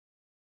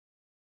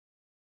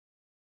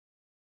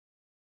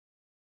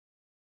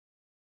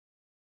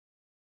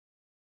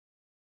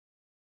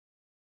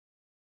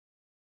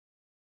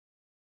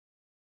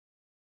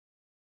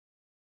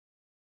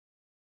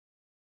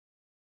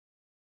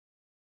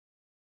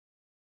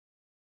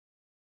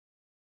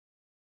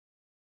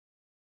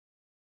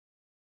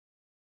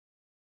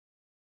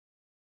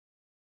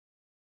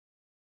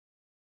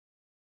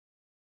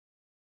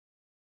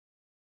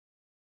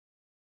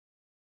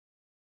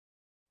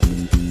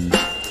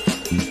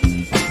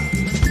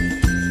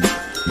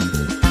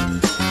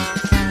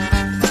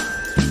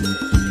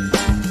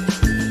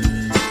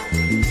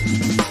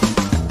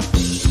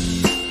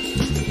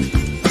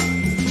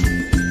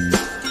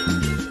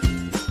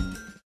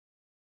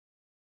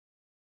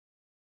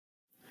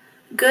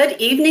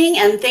Good evening,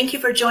 and thank you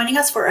for joining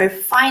us for our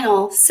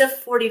final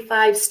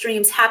CIFF45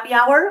 Streams Happy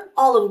Hour,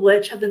 all of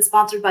which have been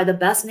sponsored by the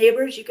best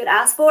neighbors you could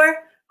ask for,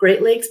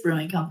 Great Lakes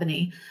Brewing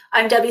Company.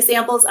 I'm Debbie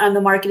Samples. I'm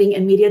the Marketing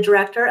and Media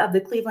Director of the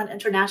Cleveland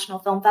International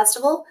Film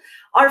Festival.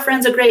 Our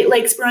friends at Great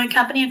Lakes Brewing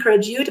Company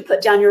encourage you to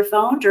put down your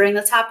phone during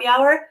this happy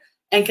hour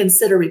and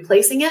consider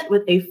replacing it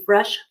with a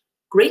fresh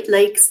Great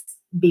Lakes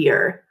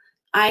beer.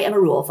 I am a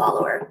rule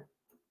follower.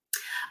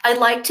 I'd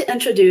like to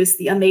introduce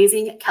the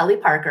amazing Kelly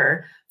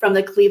Parker from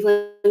the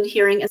Cleveland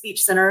Hearing and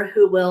Speech Center,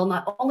 who will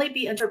not only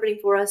be interpreting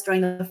for us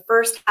during the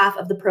first half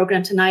of the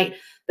program tonight,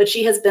 but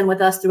she has been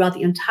with us throughout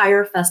the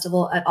entire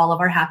festival at all of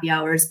our happy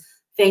hours.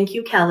 Thank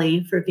you,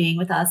 Kelly, for being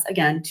with us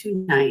again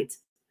tonight.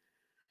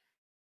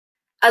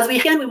 As we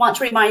begin, we want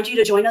to remind you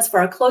to join us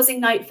for our closing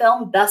night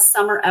film, Best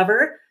Summer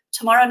Ever,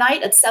 tomorrow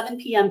night at 7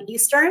 p.m.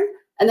 Eastern,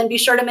 and then be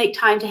sure to make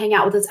time to hang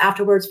out with us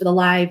afterwards for the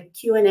live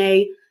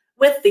Q&A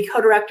with the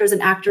co-directors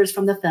and actors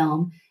from the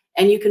film.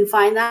 And you can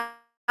find that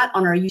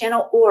on our YouTube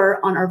channel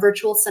or on our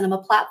virtual cinema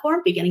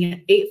platform beginning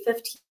at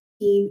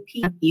 8:15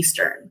 p.m.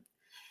 Eastern.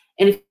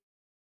 And if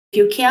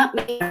you can't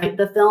make it,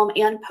 the film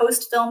and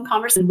post-film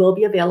conversation will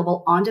be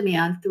available on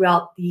demand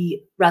throughout the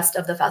rest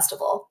of the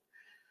festival.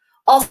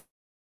 Also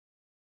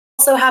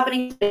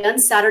happening again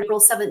Saturday, April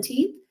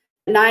 17th,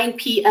 9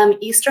 p.m.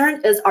 Eastern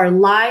is our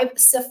live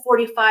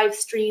CIFF45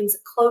 Streams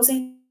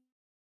closing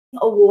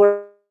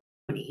award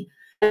ceremony.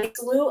 A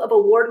slew of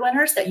award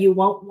winners that you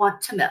won't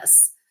want to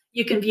miss.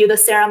 You can view the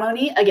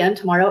ceremony again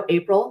tomorrow,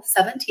 April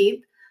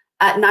 17th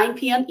at 9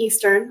 p.m.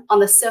 Eastern on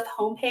the CIFF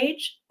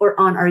homepage or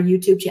on our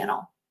YouTube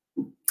channel.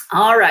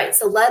 All right,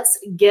 so let's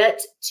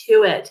get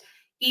to it.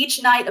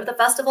 Each night of the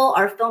festival,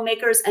 our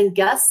filmmakers and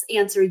guests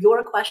answer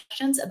your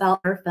questions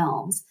about our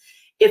films.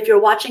 If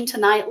you're watching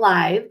tonight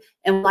live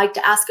and would like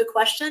to ask a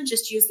question,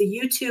 just use the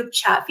YouTube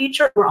chat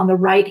feature or on the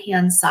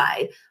right-hand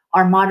side.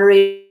 Our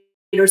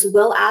moderators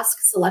will ask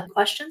select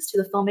questions to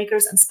the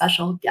filmmakers and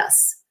special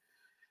guests.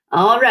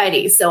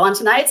 Alrighty, so on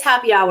tonight's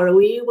happy hour,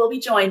 we will be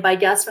joined by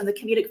guests from the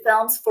comedic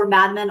films For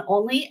MADMEN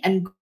Only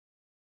and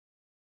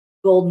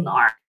Golden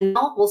Arc.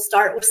 Now we'll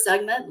start with a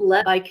segment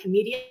led by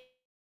comedian,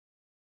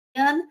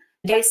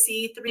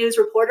 WKYC News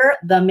reporter,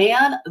 the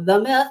man, the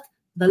myth,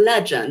 the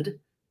legend,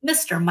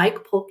 Mr.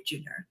 Mike Polk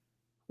Jr.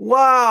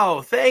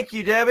 Wow, thank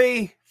you,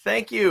 Debbie.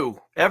 Thank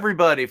you,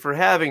 everybody, for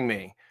having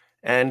me.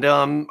 And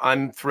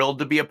I'm thrilled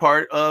to be a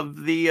part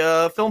of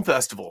the film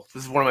festival.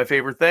 This is one of my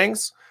favorite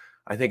things.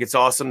 I think it's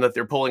awesome that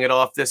they're pulling it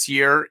off this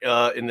year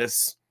in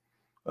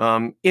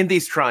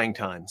these trying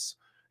times.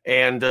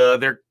 And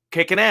they're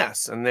kicking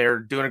ass and they're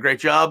doing a great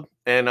job.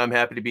 And I'm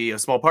happy to be a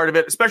small part of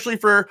it, especially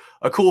for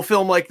a cool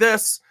film like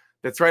this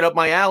that's right up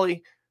my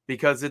alley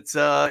because it's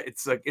a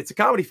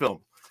comedy film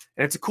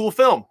and it's a cool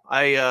film.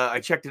 I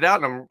checked it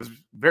out and I was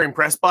very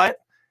impressed by it.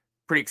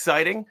 Pretty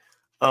exciting.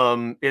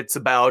 It's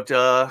about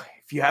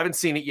if you haven't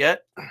seen it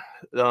yet,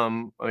 I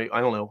don't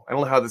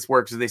know how this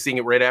works. Are they seeing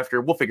it right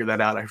after? We'll figure that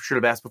out. I should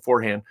have asked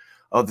beforehand.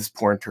 Oh, this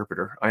poor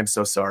interpreter. I'm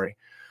so sorry.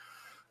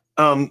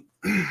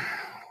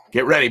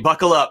 Get ready.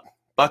 Buckle up.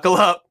 Buckle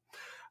up.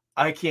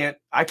 I can't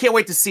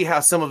wait to see how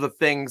some of the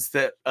things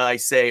that I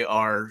say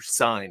are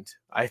signed.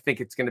 I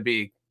think it's going to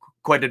be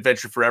quite an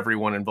adventure for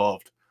everyone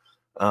involved.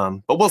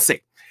 But we'll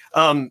see.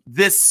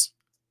 This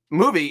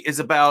movie is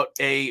about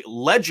a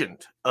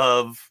legend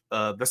of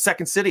the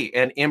Second City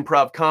and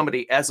improv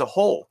comedy as a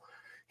whole.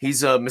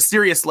 He's a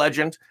mysterious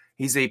legend.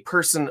 He's a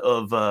person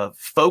of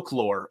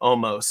folklore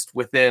almost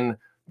within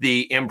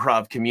the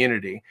improv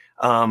community.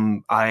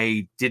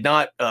 I did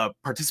not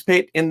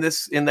participate in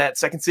that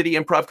Second City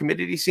improv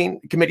committee scene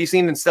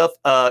and stuff,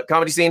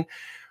 comedy scene,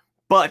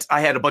 but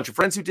I had a bunch of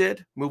friends who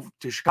did, moved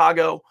to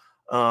Chicago,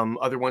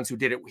 other ones who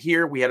did it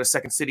here. We had a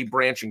Second City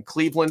branch in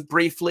Cleveland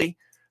briefly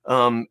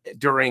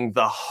during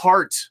the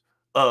heart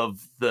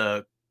of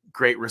the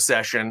Great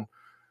Recession.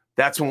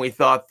 That's when we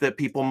thought that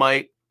people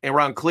might,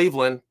 around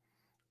Cleveland,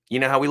 you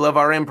know how we love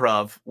our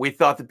improv. We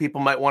thought that people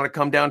might want to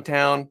come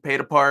downtown, pay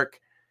to park,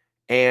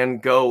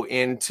 and go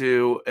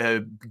into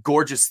a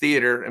gorgeous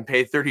theater and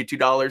pay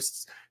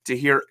 $32 to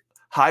hear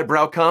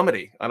highbrow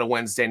comedy on a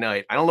Wednesday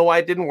night. I don't know why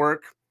it didn't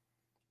work.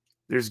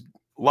 There's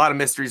a lot of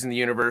mysteries in the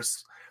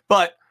universe.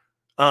 But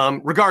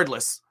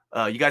regardless,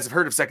 you guys have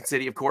heard of Second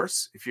City, of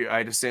course.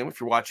 I'd assume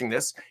if you're watching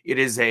this, it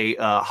is a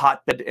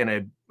hotbed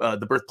and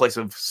the birthplace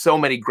of so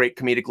many great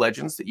comedic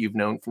legends that you've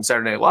known from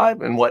Saturday Night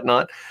Live and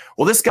whatnot.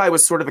 Well, this guy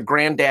was sort of the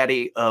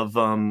granddaddy of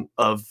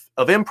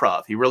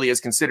improv. He really is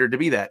considered to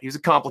be that. He's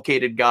a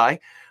complicated guy,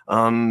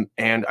 and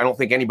I don't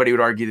think anybody would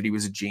argue that he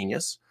was a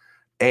genius.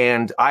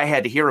 And I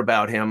had to hear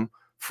about him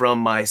from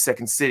my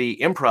Second City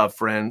improv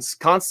friends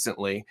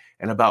constantly,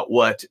 and about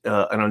what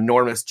an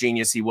enormous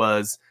genius he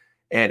was.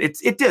 And it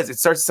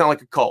starts to sound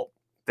like a cult.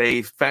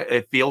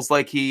 It feels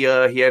like he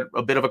had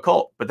a bit of a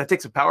cult, but that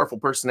takes a powerful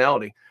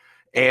personality.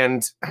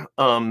 And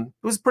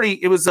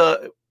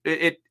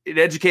it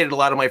educated a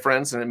lot of my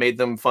friends, and it made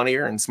them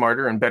funnier and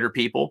smarter and better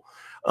people.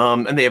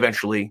 And they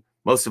eventually,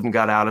 most of them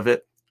got out of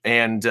it.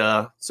 And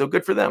so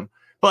good for them.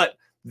 But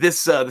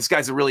this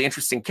guy's a really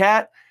interesting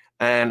cat.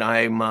 and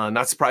I'm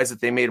not surprised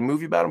that they made a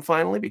movie about him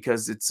finally,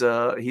 because it's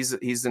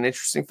he's an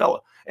interesting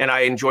fellow, and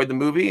I enjoyed the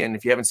movie. And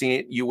if you haven't seen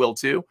it, you will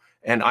too.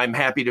 And I'm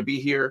happy to be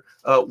here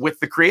with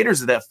the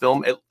creators of that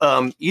film.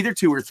 Either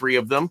 2 or 3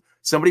 of them.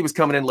 Somebody was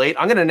coming in late.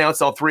 I'm going to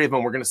announce all 3 of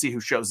them. We're going to see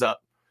who shows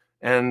up.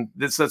 And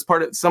that's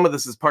part of, some of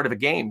this is part of a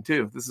game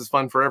too. This is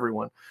fun for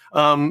everyone.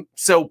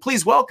 So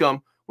please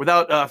welcome,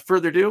 without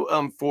further ado,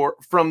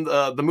 from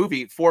the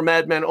movie For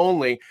Mad Men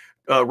Only,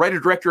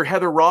 writer-director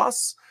Heather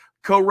Ross,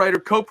 co-writer,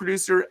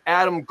 co-producer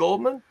Adam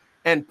Goldman,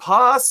 and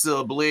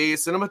possibly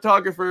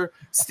cinematographer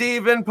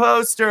Stephen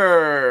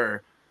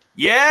Poster.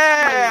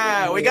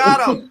 Yeah, we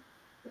got him.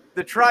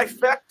 The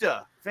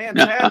trifecta.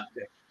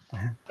 Fantastic.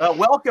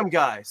 Welcome,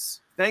 guys.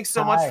 Thanks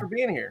so much for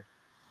being here.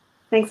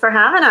 Thanks for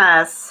having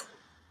us.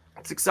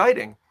 It's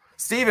exciting.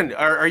 Stephen,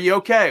 are you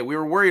okay? We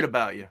were worried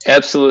about you.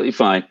 Absolutely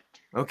fine.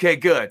 Okay,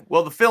 good.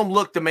 Well, the film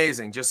looked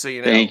amazing, just so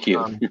you know. Thank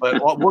you.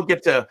 But we'll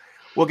get to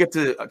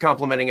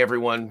complimenting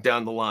everyone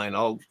down the line.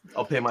 I'll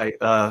pay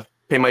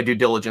my due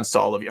diligence to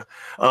all of you.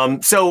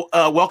 So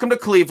welcome to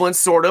Cleveland,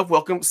 sort of.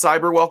 Welcome,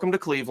 Cyber. Welcome to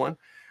Cleveland.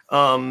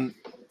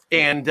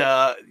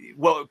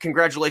 Well,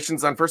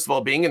 congratulations on, first of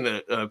all, being in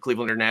the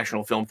Cleveland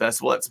International Film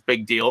Festival. That's a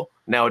big deal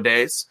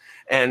nowadays.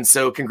 And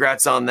so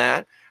congrats on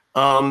that.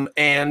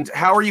 And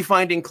how are you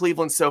finding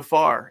Cleveland so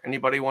far?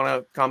 Anybody want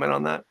to comment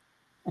on that?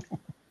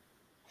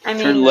 I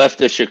mean, turn left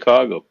to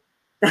Chicago.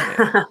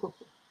 I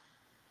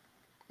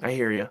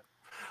hear you.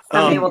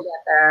 Someday we'll get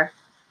there.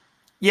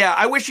 Yeah,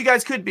 I wish you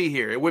guys could be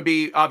here. It would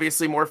be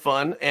obviously more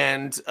fun.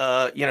 And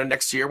you know,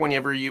 next year,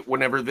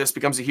 whenever this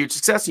becomes a huge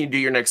success and you do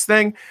your next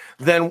thing,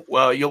 then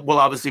we'll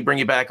obviously bring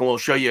you back and we'll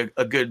show you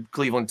a good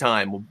Cleveland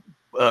time.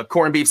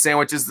 Corned beef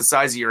sandwiches the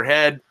size of your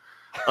head.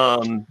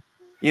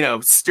 You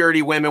know,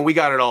 sturdy women. We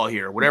got it all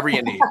here. Whatever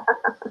you need.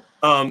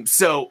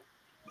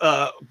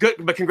 Good.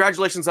 But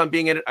congratulations on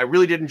being in it. I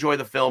really did enjoy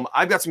the film.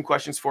 I've got some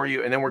questions for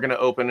you, and then we're going to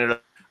open it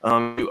up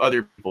to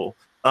other people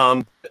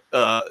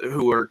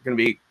who are going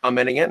to be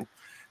commenting in.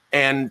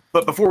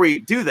 But before we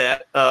do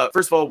that,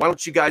 first of all, why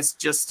don't you guys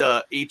just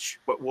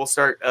we'll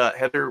start,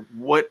 Heather,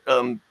 what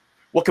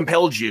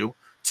compelled you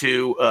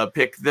to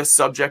pick this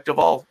subject of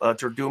all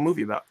to do a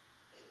movie about?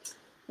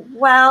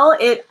 Well,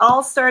 it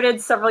all started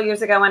several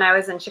years ago when I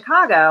was in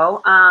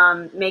Chicago,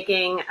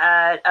 making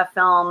a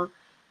film.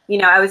 You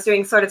know, I was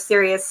doing sort of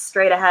serious,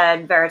 straight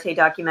ahead verite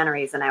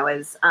documentaries, and I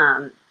was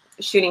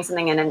shooting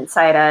something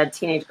inside a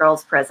teenage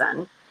girls'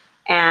 prison.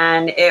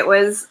 And it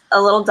was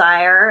a little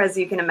dire, as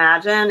you can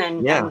imagine,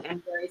 and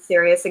very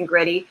serious and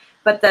gritty.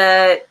 But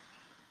the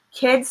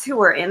kids who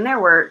were in there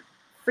were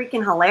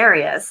freaking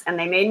hilarious, and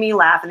they made me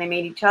laugh, and they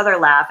made each other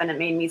laugh, and it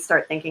made me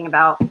start thinking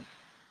about,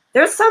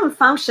 there's some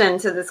function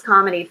to this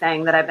comedy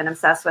thing that I've been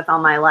obsessed with all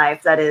my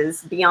life that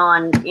is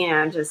beyond, you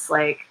know, just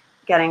like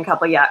getting a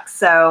couple yucks.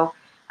 So,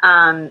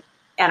 and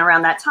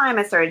around that time,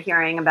 I started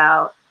hearing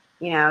about,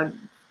 you know,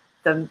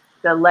 the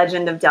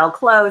legend of Del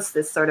Close,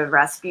 this sort of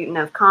Rasputin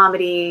of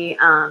comedy.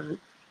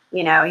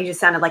 You know, he just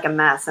sounded like a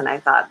mess. And I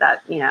thought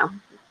that, you know,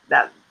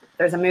 that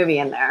there's a movie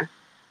in there.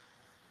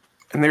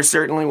 And there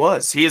certainly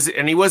was. He was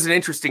an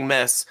interesting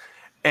mess.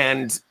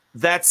 And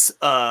that's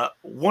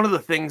one of the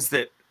things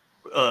that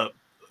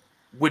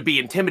would be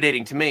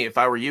intimidating to me if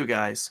I were you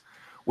guys,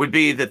 would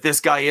be that this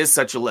guy is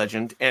such a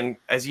legend. And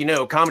as you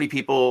know, comedy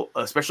people,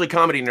 especially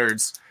comedy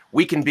nerds,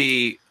 we can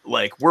be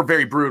like, we're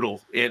very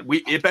brutal.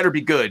 It better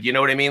be good. You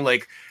know what I mean?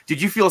 Like,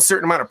 did you feel a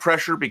certain amount of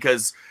pressure?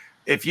 Because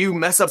if you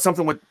mess up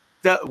something with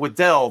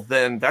Del,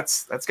 then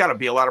that's got to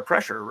be a lot of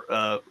pressure.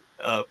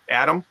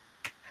 Adam?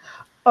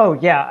 Oh,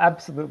 yeah,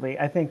 absolutely.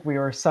 I think we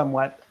were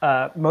somewhat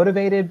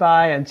motivated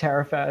by and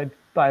terrified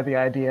by the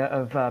idea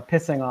of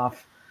pissing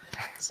off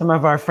some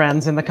of our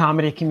friends in the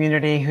comedy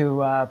community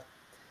who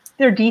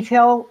they're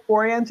detail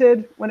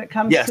oriented when it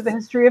comes to the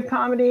history of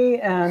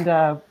comedy.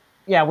 And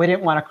yeah, we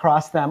didn't want to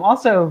cross them.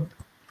 Also,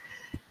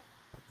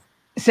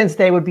 since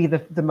they would be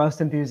the most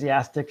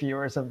enthusiastic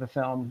viewers of the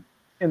film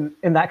in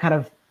that kind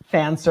of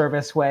fan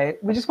service way,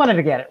 we just wanted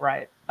to get it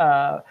right.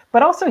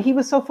 But also, he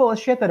was so full of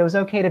shit that it was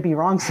okay to be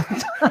wrong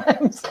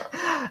sometimes.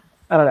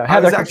 I don't know.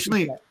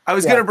 I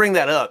was going to bring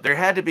that up. There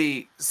had to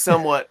be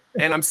somewhat,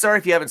 and I'm sorry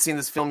if you haven't seen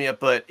this film yet,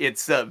 but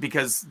it's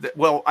because,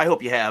 well, I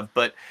hope you have.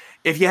 But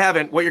if you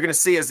haven't, what you're going to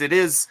see is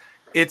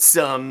it's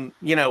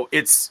you know,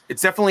 it's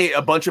definitely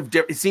a bunch of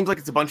it seems like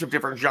it's a bunch of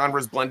different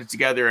genres blended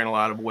together in a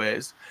lot of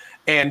ways.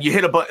 And you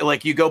hit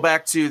like you go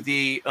back to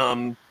the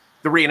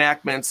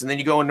reenactments, and then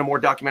you go into more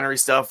documentary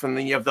stuff, and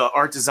then you have the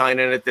art design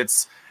in it.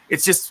 It's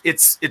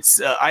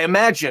I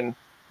imagine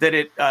that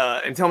it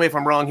and tell me if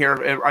I'm wrong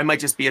here. I might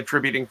just be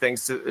attributing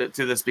things to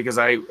this because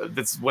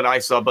that's what I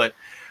saw, but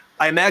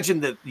I imagine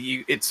that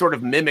it sort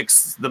of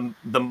mimics the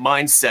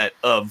mindset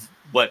of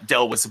what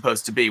Del was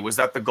supposed to be. Was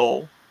that the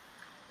goal?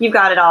 You've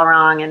got it all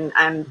wrong, and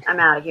I'm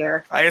out of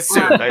here. I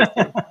assumed.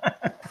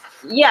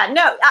 Yeah,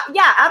 no,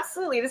 yeah,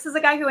 absolutely. This is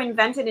a guy who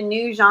invented a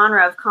new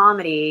genre of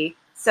comedy.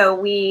 So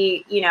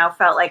we, you know,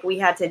 felt like we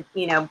had to,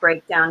 you know,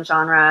 break down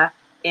genre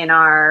in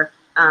our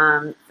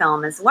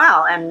film as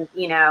well. And,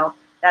 you know,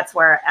 that's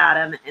where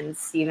Adam and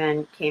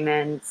Steven came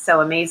in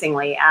so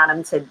amazingly.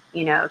 Adam to,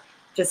 you know,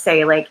 just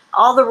say like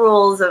all the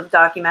rules of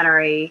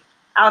documentary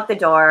out the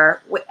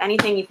door,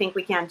 anything you think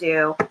we can't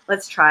do,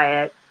 let's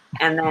try it.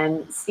 And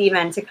then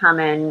Steven to come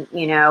in,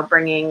 you know,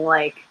 bringing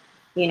like,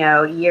 you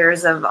know,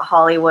 years of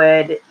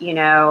Hollywood, you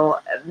know,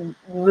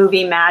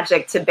 movie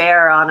magic to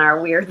bear on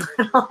our weird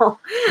little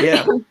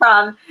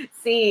improv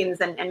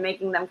scenes and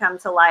making them come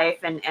to life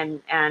and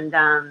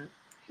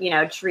you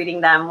know,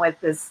 treating them with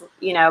this,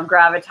 you know,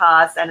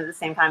 gravitas and at the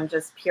same time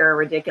just pure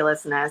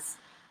ridiculousness.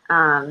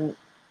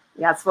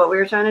 That's what we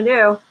were trying to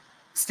do.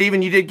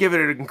 Steven, you did give it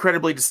an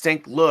incredibly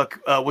distinct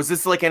look. Was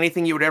this like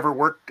anything you had ever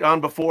worked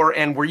on before?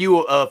 And were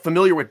you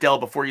familiar with Del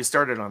before you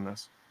started on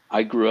this?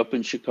 I grew up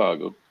in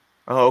Chicago.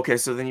 Oh, okay.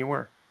 So then you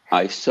were.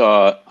 I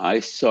saw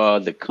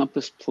the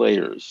Compass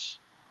Players,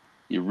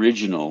 the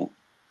original,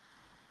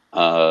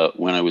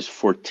 when I was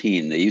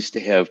 14. They used to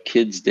have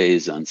kids'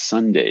 days on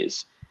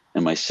Sundays,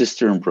 and my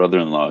sister and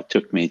brother-in-law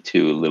took me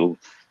to a little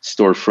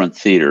storefront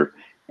theater,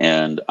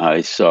 and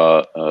I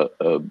saw,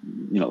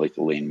 you know, like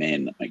Elaine May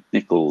and Mike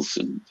Nichols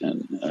and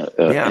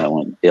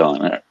Alan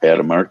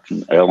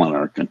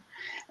Arkin,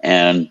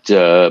 and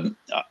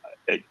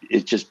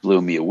it just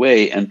blew me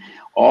away. And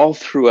all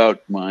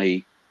throughout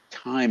my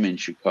time in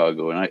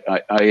Chicago, and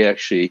I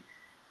actually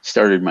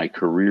started my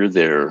career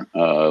there.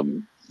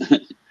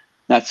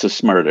 Not so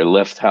smart. I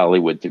left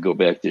Hollywood to go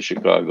back to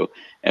Chicago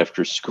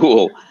after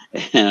school,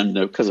 and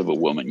because of a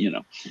woman, you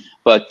know.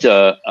 But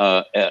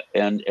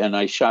and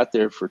I shot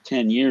there for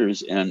 10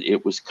 years, and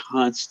it was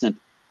constant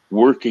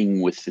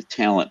working with the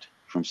talent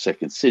from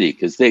Second City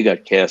because they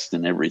got cast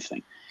in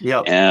everything.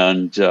 Yeah.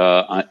 And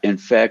in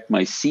fact,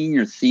 my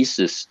senior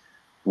thesis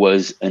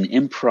was an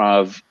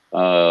improv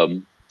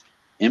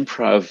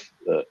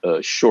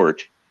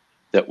short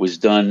that was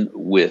done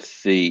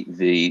with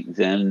the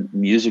then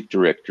music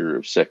director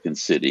of Second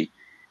City,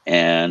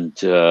 and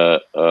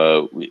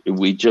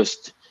we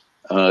just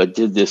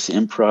did this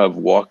improv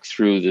walk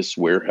through this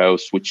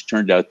warehouse, which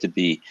turned out to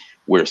be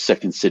where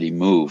Second City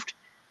moved,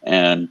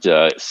 and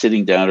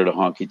sitting down at a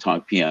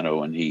honky-tonk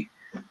piano, and he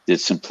did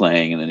some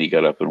playing, and then he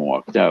got up and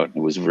walked out.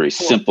 It was a very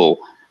simple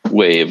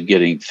way of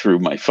getting through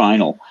my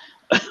final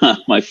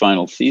my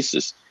final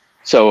thesis.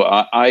 So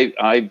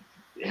I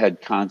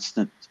had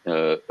constant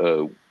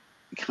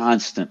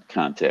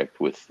contact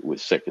with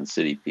Second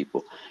City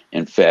people.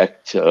 In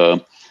fact,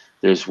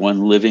 there's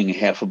one living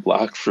half a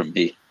block from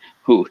me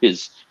who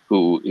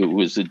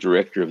was the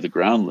director of the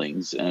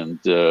Groundlings and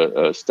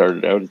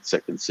started out at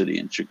Second City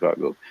in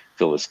Chicago,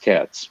 Phyllis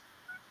Katz.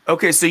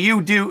 Okay, so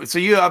you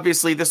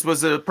obviously, this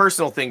was a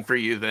personal thing for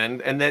you then,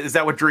 and is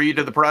that what drew you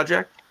to the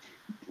project?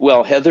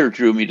 Well, Heather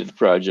drew me to the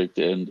project,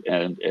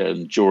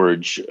 and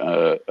George,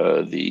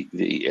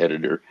 the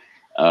editor,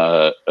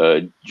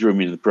 drew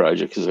me to the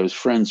project because I was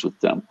friends with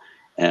them.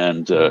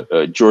 And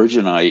George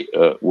and I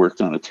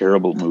worked on a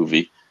terrible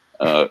movie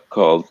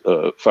called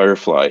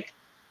Firefly.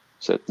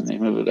 Is that the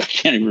name of it? I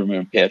can't even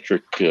remember.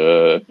 Patrick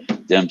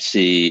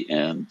Dempsey,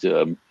 and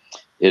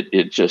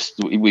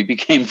we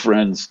became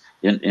friends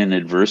in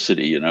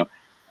adversity, you know,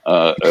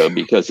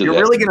 because of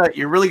that.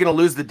 You're really gonna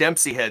lose the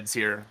Dempsey heads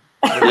here.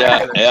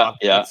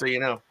 Yeah. So you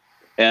know.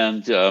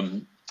 And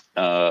then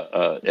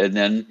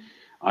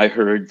I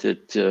heard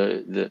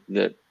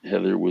that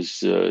Heather was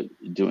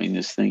doing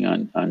this thing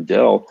on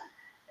Del,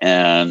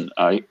 and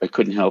I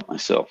couldn't help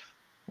myself.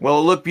 Well,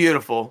 it looked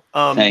beautiful.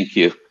 Thank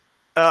you.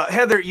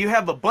 Heather, you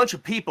have a bunch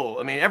of people.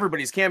 I mean,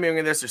 everybody's cameoing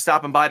in this or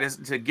stopping by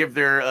to give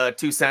their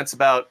 2 cents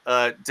about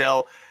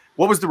Del.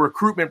 What was the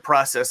recruitment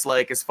process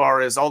like as far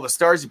as all the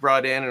stars you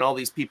brought in and all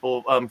these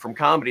people from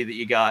comedy that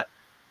you got?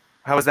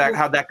 How'd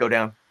that go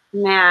down?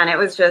 Man, it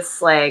was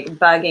just like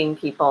bugging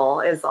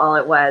people is all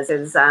it was.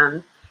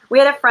 We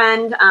had a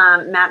friend,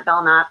 Matt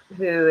Belknap,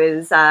 who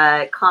is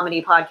a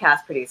comedy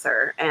podcast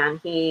producer, and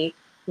he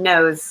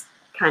knows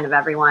kind of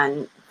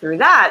everyone through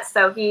that.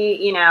 So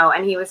he, you know,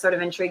 and he was sort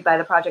of intrigued by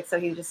the project. So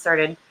he just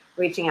started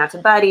reaching out to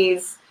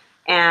buddies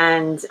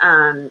and,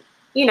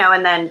 you know,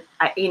 and then,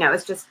 you know,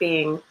 it's just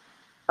being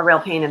a real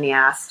pain in the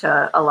ass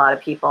to a lot of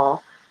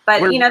people.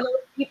 But, you know, there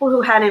were people who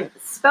hadn't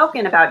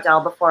spoken about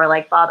Del before,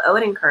 like Bob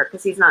Odenkirk,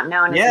 because he's not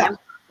known as an improv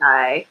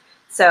guy.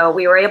 So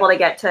we were able to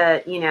get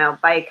to, you know,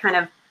 by kind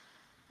of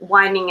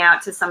winding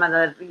out to some of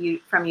the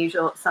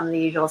usual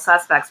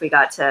suspects, we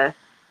got to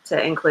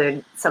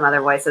include some other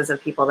voices of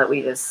people that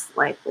we just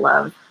like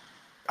love.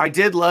 I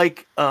did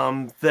like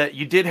that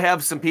you did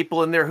have some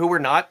people in there who were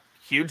not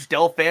huge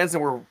Del fans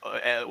and were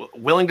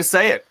willing to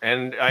say it,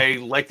 and I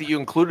like that you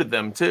included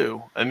them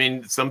too. I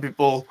mean, some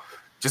people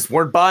just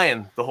weren't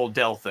buying the whole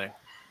Del thing.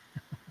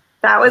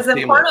 That was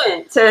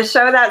important to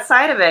show that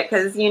side of it,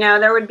 because, you know,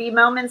 there would be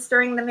moments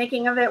during the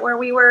making of it where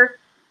we were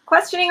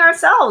questioning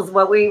ourselves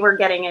what we were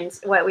getting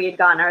into, what we had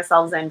gotten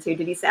ourselves into.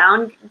 Did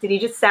he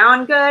just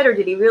sound good, or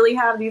did he really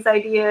have these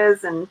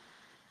ideas? And,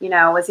 you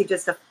know, was he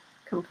just a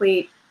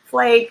complete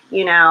flake,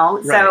 you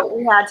know? Right. So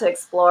we had to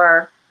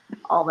explore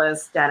all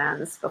those dead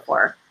ends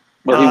before.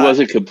 Well, he was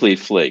a complete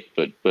flake,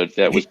 but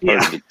that was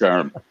part of the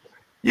charm.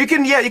 You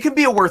can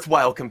be a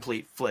worthwhile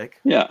complete flick.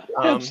 Yeah,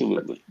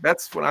 absolutely.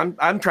 That's what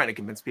I'm trying to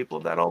convince people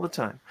of that all the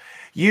time.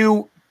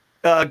 You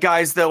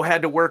guys though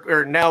had to work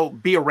or now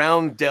be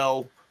around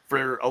Del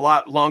for a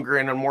lot longer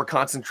in a more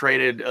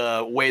concentrated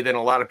way than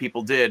a lot of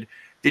people did.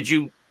 Did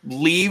you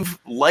leave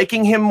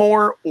liking him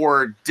more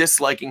or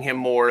disliking him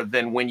more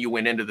than when you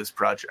went into this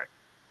project?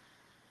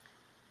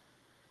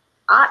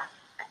 I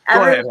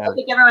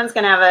think everyone's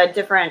going to have a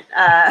different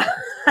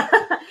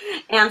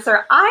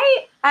answer.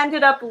 I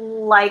ended up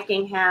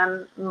liking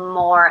him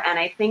more, and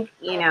I think,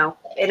 you know,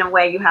 in a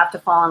way you have to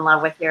fall in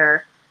love with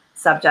your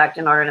subject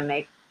in order to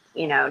make,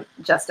 you know,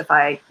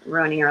 justify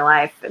ruining your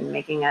life and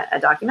making a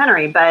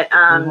documentary. But,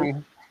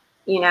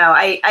 you know,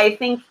 I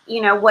think,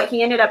 you know, what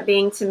he ended up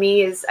being to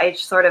me is I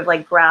sort of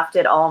like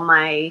grafted all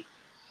my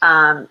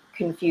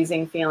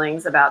confusing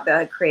feelings about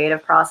the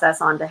creative process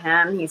onto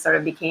him. He sort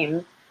of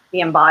became the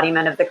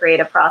embodiment of the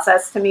creative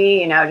process to me,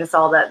 you know, just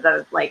all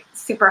the like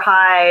super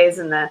highs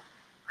and the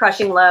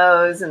crushing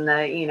lows and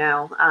the, you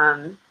know,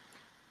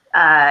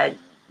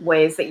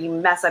 ways that you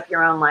mess up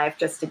your own life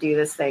just to do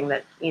this thing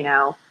that, you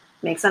know,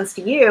 makes sense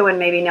to you and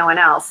maybe no one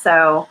else.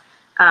 So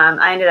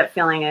I ended up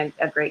feeling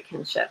a great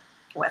kinship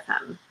with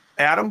him.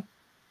 Adam?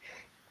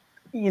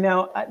 You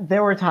know,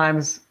 there were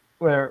times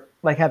where,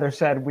 like Heather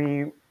said,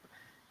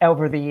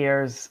 over the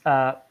years,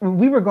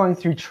 we were going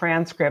through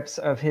transcripts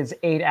of his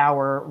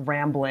 8-hour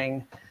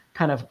rambling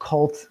kind of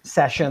cult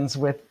sessions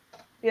with,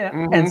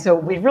 and so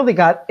we really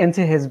got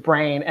into his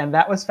brain, and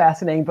that was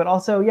fascinating. But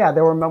also, yeah,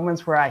 there were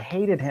moments where I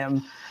hated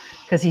him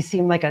because he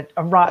seemed like a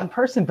rotten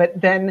person. But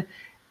then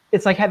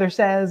it's like Heather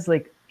says,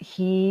 like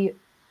he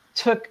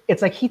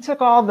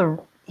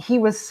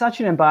was such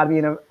an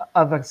embodiment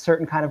of a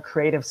certain kind of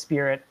creative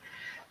spirit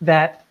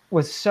that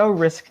was so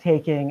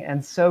risk-taking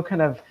and so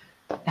kind of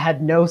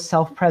had no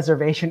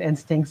self-preservation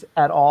instincts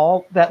at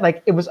all, that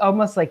like it was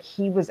almost like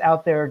he was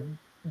out there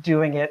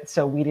doing it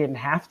so we didn't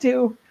have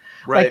to.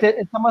 Right. Like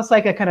it's almost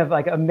like a kind of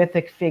like a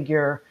mythic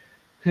figure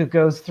who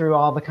goes through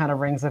all the kind of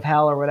rings of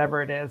hell or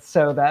whatever it is,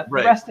 so that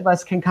the rest of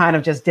us can kind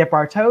of just dip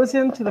our toes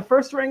into the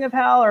first ring of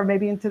hell or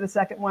maybe into the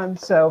second one.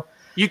 So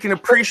you can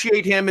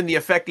appreciate him and the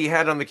effect he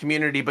had on the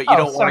community, but you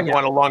don't want to go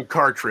on a long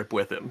car trip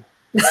with him.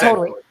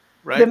 Totally.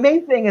 Right? The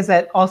main thing is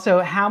that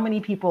also how many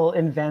people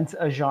invent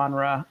a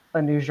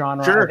new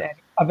genre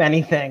of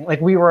anything.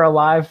 Like we were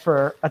alive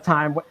for a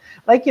time,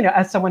 like, you know,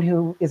 as someone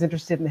who is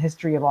interested in the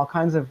history of all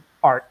kinds of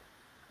art,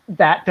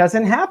 that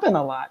doesn't happen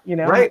a lot, you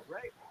know? Right.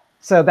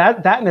 So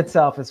that in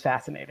itself is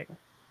fascinating.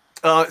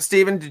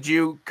 Stephen, did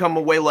you come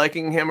away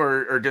liking him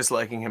or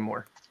disliking him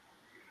more?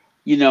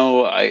 You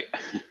know, I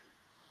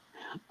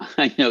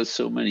know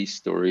so many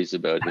stories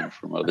about him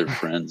from other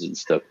friends and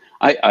stuff.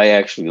 I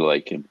actually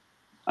like him.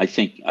 I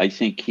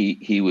think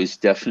he was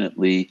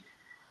definitely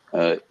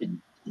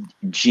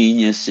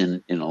genius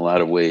in a lot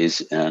of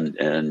ways, and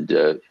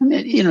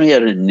you know, he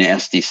had a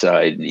nasty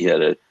side and he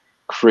had a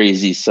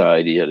crazy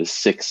side, he had a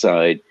sick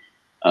side,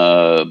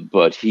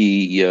 but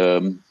he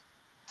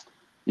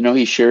you know,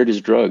 he shared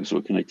his drugs.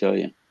 What can I tell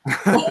you?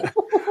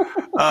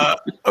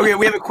 Okay,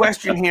 we have a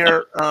question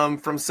here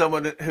from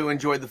someone who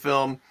enjoyed the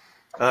film.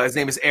 His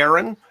name is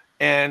Aaron.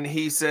 And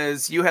he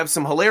says, you have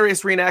some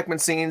hilarious reenactment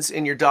scenes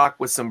in your doc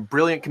with some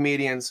brilliant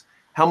comedians.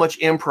 How much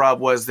improv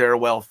was there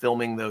while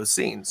filming those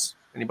scenes?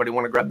 Anybody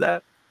want to grab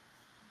that?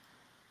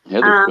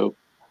 Heather, go.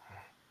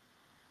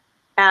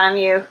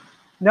 You.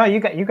 No, you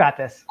got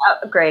this.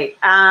 Oh, great.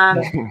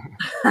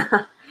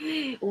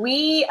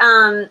 We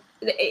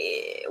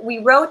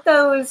wrote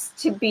those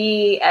to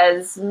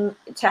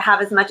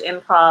have as much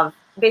improv.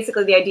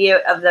 Basically, the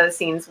idea of those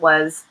scenes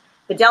was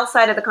the Del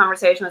side of the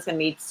conversation was going to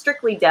be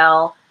strictly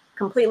Del,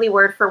 completely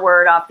word for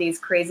word off these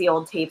crazy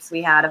old tapes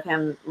we had of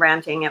him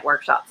ranting at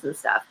workshops and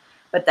stuff.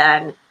 But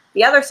then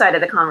the other side of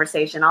the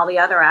conversation, all the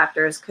other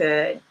actors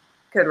could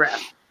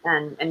riff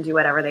and do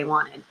whatever they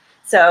wanted.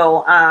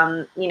 So,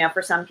 you know,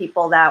 for some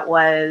people that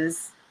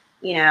was,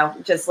 you know,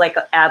 just like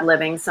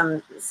ad-libbing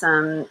some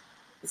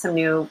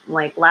new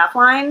like laugh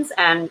lines.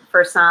 And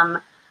for some,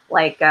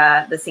 like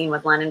the scene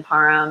with Lennon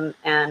Parham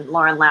and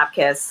Lauren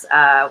Lapkus,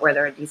 where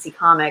they're at DC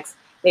Comics,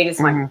 they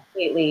just went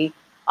completely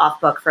off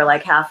book for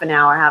like half an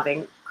hour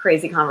having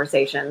crazy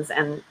conversations,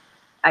 and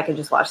I could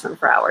just watch them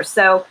for hours.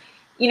 So,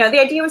 you know, the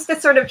idea was to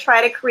sort of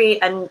try to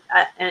create an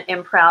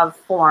improv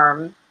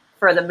form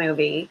for the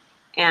movie.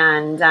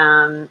 And,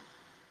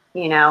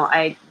 you know,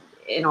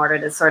 in order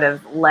to sort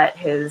of let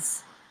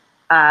his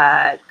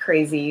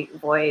crazy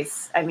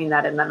voice, I mean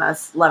that in the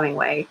most loving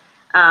way,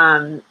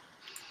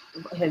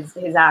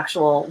 his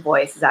actual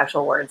voice, his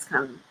actual words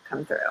come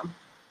through.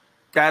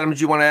 Adam, do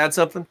you want to add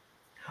something?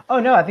 Oh,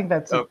 no, I think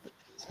that's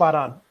spot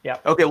on. Yeah.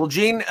 Okay. Well,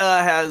 Gene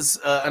has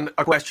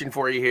a question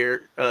for you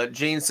here.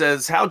 Gene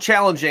says, how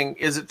challenging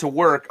is it to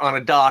work on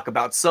a doc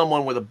about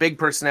someone with a big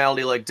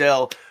personality like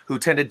Del who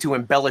tended to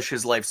embellish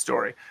his life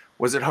story?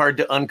 Was it hard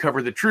to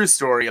uncover the true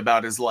story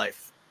about his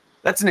life?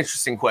 That's an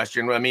interesting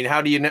question. I mean,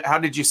 how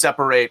did you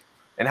separate,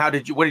 and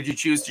what did you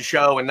choose to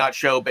show and not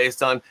show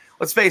based on,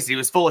 let's face it, he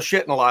was full of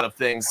shit in a lot of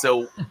things.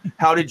 So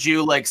how did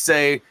you like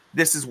say,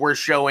 this is worth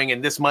showing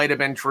and this might have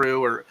been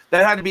true, or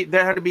there had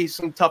to be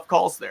some tough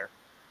calls there.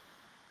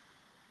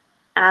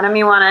 Adam,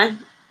 you want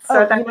to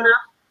start that one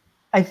off?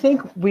 I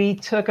think we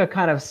took a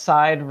kind of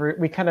side route.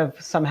 We kind of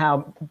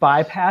somehow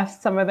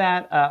bypassed some of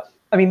that.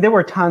 I mean, there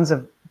were tons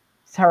of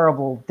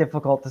terrible,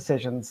 difficult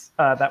decisions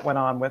that went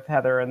on with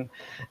Heather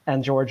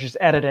and George's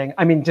editing.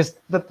 I mean, just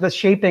the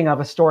shaping of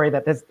a story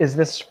that is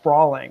this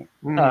sprawling.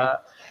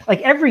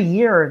 Like every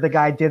year, the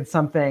guy did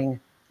something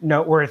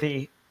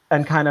noteworthy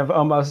and kind of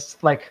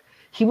almost like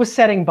he was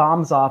setting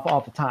bombs off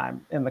all the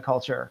time in the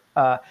culture.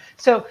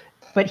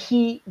 But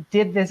he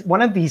did this.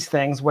 One of these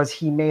things was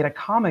he made a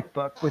comic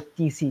book with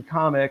DC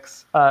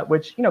Comics,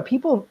 which, you know,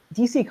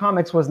 DC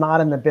Comics was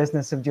not in the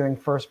business of doing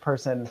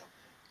first-person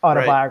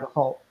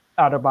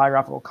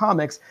autobiographical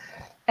comics.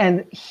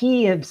 And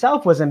he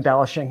himself was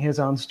embellishing his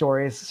own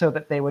stories so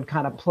that they would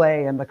kind of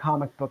play in the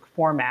comic book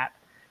format.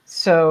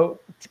 So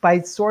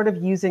by sort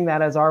of using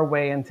that as our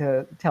way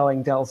into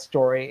telling Dell's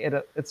story,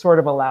 it sort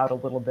of allowed a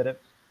little bit of,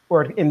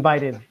 or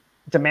demanded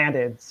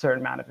a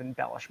certain amount of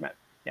embellishment.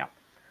 Yeah.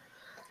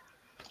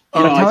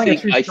 You know,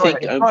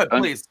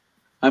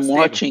 I'm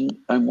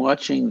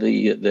watching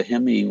the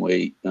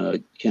Hemingway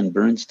Ken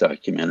Burns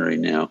documentary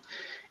now,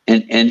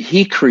 and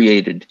he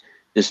created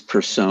this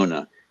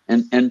persona,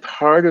 and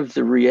part of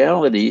the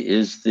reality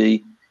is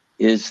the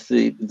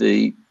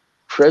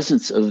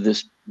presence of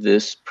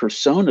this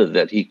persona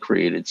that he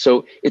created.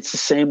 So it's the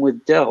same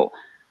with Dell.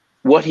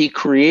 What he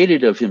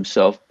created of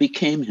himself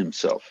became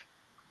himself.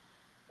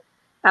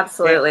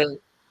 Absolutely.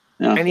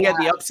 Yeah. And he had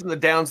the ups and the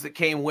downs that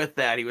came with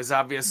that. He was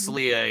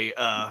obviously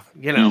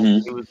he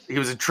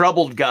was a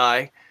troubled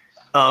guy.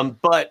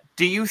 But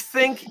do you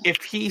think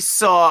if he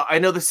saw, I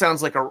know this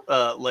sounds like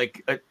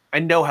I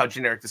know how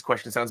generic this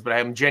question sounds, but I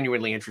am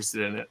genuinely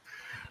interested in it.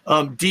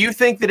 Do you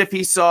think that if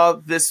he saw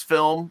this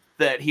film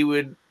that he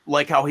would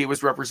like how he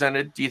was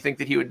represented? Do you think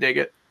that he would dig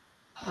it?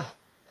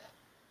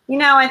 You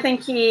know, I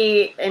think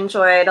he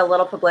enjoyed a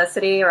little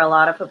publicity or a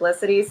lot of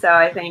publicity. So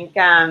I think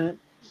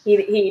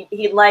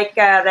he'd like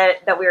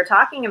that we were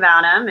talking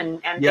about him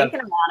and thinking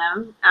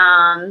about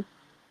him.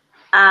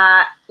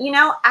 You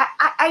know,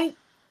 I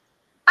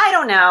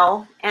don't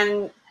know.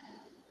 And,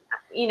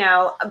 you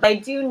know, but I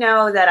do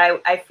know that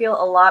I feel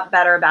a lot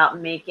better about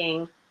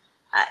making,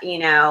 you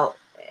know,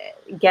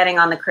 getting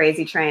on the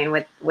crazy train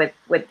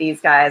with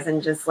these guys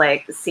and just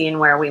like seeing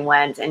where we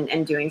went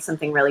and doing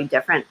something really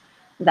different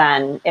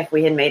than if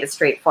we had made a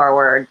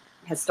straightforward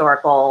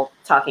historical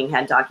talking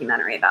head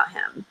documentary about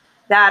him.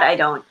 That I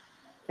don't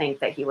think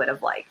that he would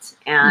have liked.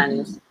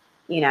 And,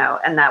 you know,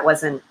 and that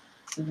wasn't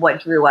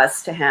what drew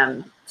us to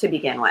him to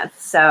begin with.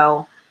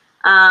 So,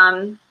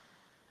 I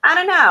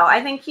don't know.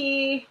 I think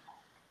he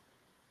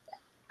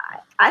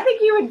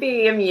would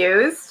be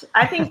amused.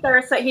 I think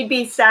he'd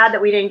be sad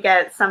that we didn't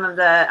get some of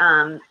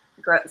the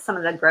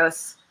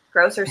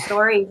grosser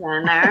stories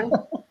in there.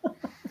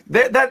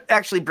 That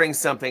actually brings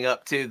something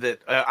up too that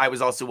I was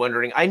also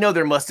wondering. I know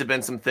there must have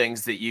been some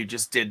things that you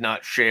just did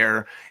not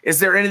share. Is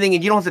there anything,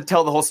 and you don't have to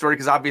tell the whole story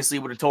because obviously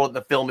you would have told it in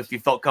the film if you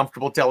felt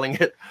comfortable telling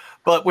it,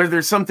 but where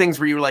there's some things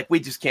where you were like, we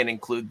just can't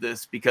include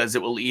this because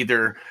it will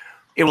either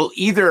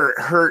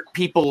hurt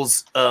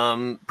people's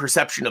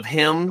perception of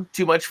him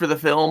too much for the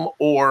film,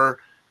 or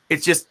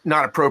it's just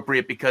not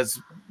appropriate because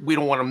we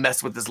don't want to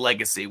mess with his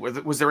legacy.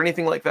 Was there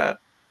anything like that?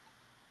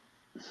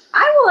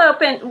 I will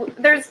open.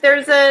 There's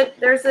a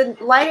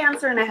light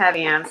answer and a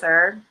heavy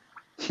answer.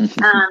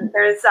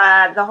 There's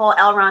the whole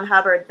L. Ron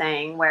Hubbard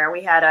thing where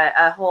we had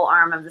a whole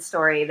arm of the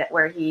story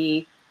where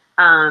he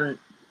talks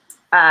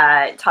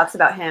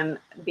about him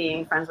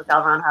being friends with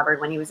L. Ron Hubbard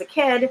when he was a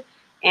kid,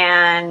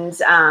 and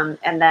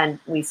then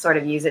we sort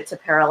of use it to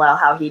parallel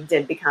how he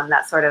did become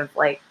that sort of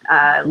like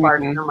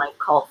larger than life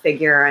cult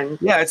figure, and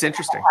yeah, it's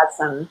interesting. Had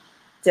some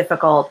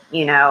difficult,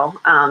 you know,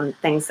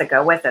 things that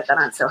go with it that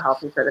aren't so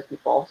healthy for the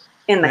people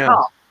in the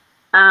cult.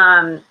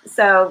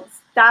 So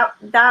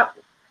that,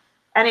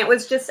 and it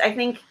was just, I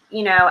think,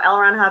 you know, L.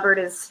 Ron Hubbard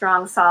is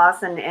strong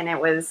sauce, and it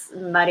was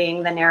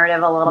muddying the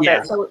narrative a little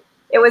bit. So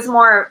it was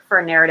more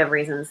for narrative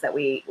reasons that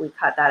we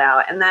cut that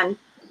out. And then,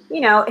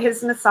 you know,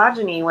 his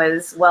misogyny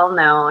was well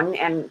known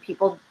and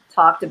people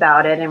talked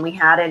about it, and we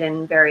had it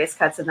in various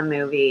cuts of the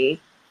movie.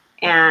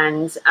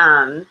 And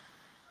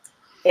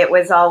it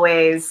was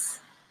always,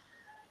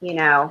 you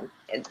know,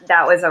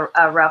 that was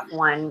a rough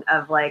one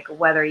of like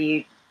whether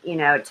you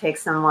know, take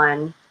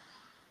someone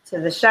to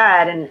the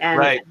shed and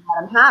let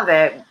him have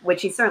it,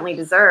 which he certainly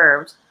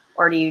deserved,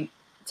 or do you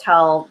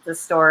tell the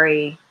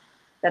story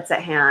that's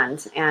at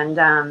hand?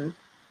 And,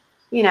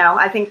 you know,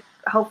 I think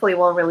hopefully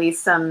we'll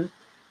release some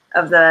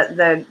of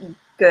the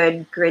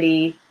good,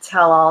 gritty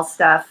tell-all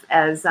stuff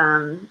as,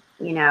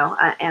 you know,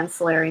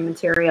 ancillary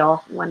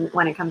material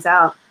when it comes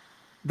out.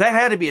 That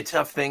had to be a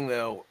tough thing,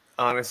 though.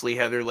 Honestly,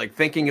 Heather, like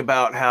thinking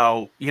about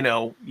how, you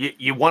know,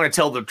 you want to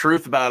tell the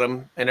truth about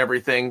him and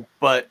everything,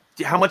 but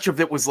how much of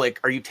it was like,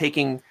 are you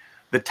taking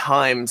the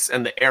times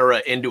and the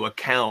era into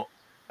account?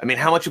 I mean,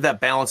 how much of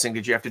that balancing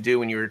did you have to do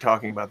when you were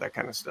talking about that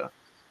kind of stuff?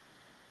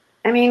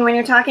 I mean, when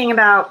you're talking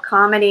about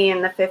comedy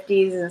in the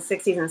 50s and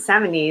 60s and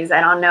 70s,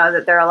 I don't know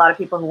that there are a lot of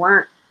people who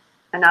weren't,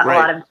 and not a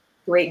lot of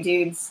great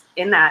dudes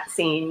in that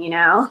scene, you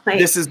know? Like,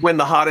 this is when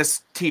the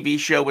hottest TV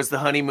show was The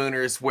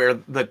Honeymooners, where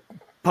the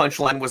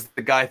punchline was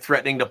the guy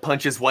threatening to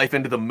punch his wife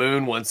into the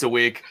moon once a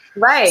week.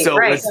 Right, so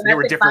right. there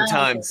were different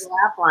times.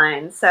 Laugh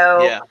line.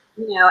 So, yeah.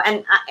 you know,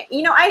 and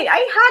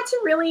I had to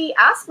really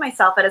ask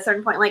myself at a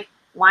certain point, like,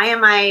 why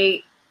am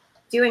I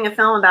doing a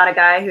film about a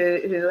guy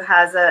who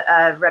has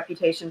a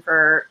reputation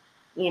for,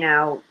 you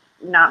know,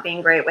 not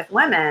being great with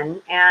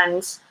women?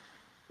 And,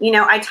 you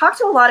know, I talked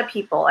to a lot of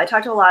people. I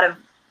talked to a lot of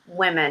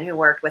women who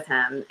worked with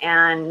him,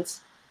 and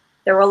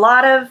there were a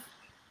lot of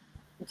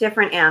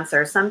different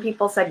answers. Some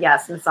people said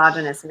yes,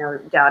 misogynist, no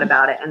doubt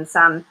about it, and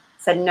some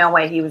said no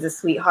way, he was a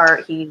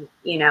sweetheart. He,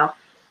 you know,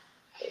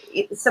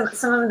 some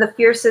of the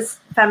fiercest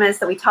feminists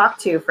that we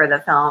talked to for the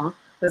film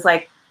was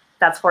like,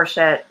 that's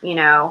horseshit, you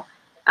know.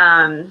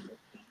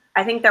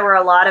 I think there were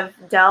a lot of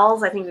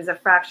dells. I think he was a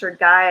fractured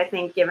guy. I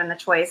think given the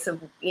choice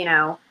of, you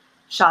know,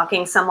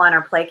 shocking someone or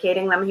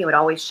placating them, he would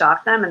always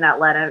shock them, and that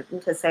led him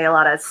to say a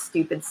lot of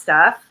stupid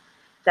stuff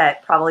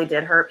that probably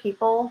did hurt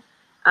people.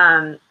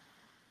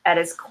 At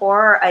his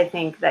core, I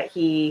think that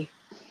he,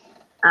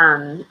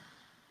 I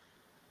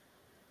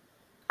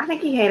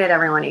think he hated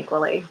everyone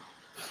equally.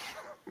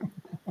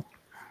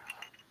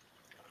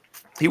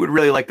 He would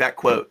really like that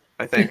quote,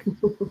 I think,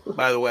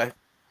 by the way.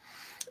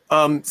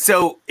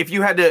 So if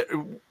you had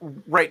to,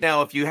 right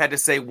now, if you had to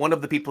say one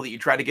of the people that you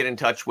tried to get in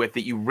touch with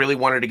that you really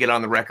wanted to get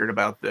on the record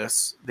about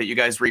this, that you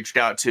guys reached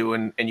out to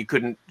and you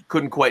couldn't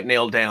quite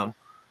nail down,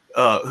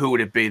 who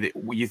would it be that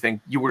you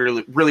think you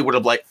really would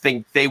have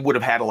think they would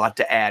have had a lot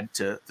to add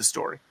to the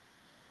story?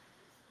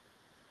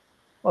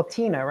 Well,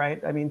 Tina,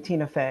 right? I mean,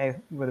 Tina Fey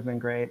would have been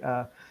great.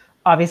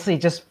 Obviously,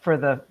 just for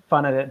the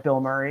fun of it, Bill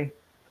Murray.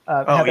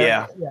 Heather,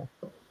 yeah.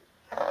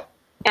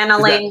 And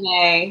Elaine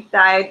May.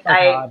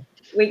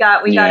 We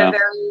got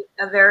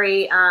a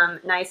very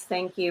nice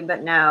thank you,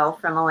 but no,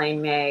 from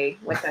Elaine May,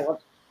 which I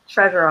will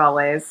treasure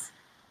always.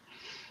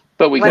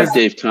 But we got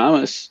Dave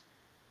Thomas.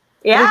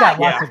 Yeah, we got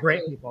lots of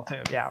great people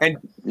too. Yeah, and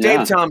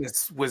Dave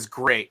Thomas was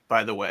great,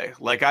 by the way.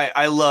 Like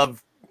I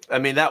love. I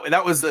mean,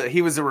 that was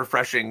he was a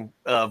refreshing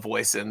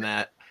voice in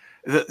that.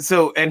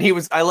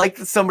 And I like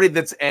somebody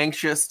that's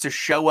anxious to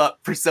show up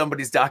for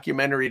somebody's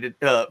documentary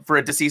for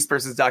a deceased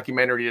person's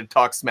documentary to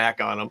talk smack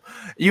on them.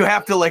 You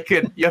have to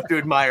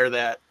admire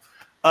that.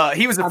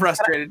 He was a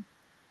frustrated.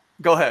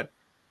 Go ahead.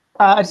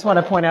 I just want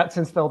to point out,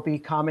 since there'll be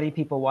comedy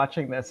people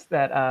watching this,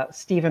 that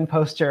Stephen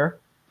Poster,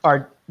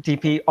 our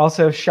DP,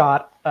 also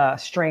shot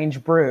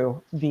Strange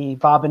Brew, the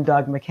Bob and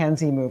Doug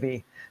McKenzie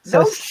movie.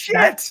 So no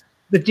shit.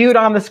 The dude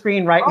on the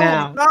screen right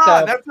now. Oh,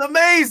 God, that's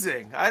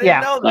amazing. I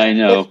didn't know that. I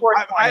know.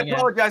 I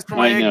apologize for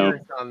my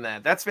ignorance on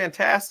that. That's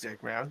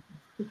fantastic, man.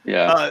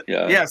 Yeah.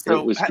 So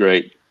it was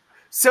great.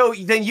 So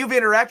then you've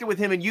interacted with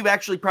him, and you've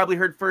actually probably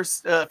heard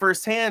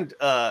firsthand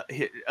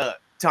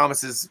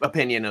Thomas's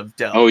opinion of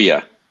Del. Oh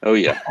yeah.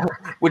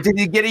 Well, did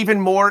he get even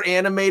more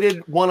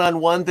animated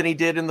one-on-one than he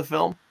did in the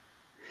film?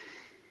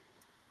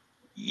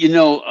 You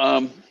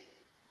know,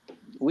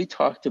 we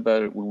talked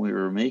about it when we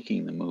were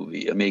making the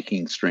movie,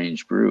 making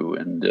Strange Brew,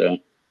 and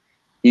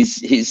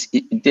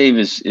Dave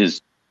is a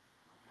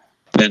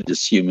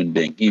tremendous human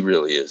being. He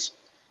really is,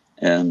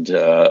 and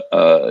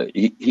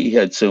he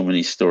had so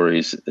many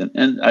stories,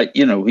 and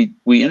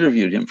we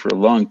interviewed him for a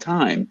long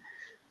time,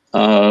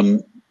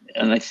 and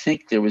I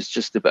think there was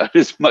just about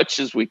as much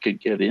as we could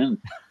get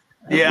in.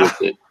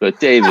 With it. But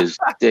Dave is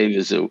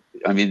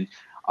I mean,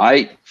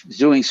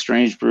 doing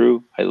Strange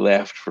Brew, I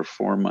laughed for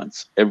 4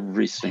 months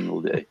every single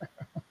day.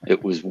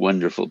 It was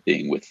wonderful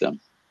being with them.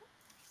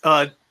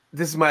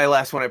 This is my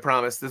last one, I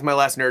promise. This is my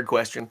last nerd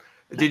question.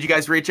 Did you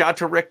guys reach out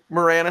to Rick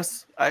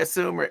Moranis, I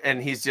assume?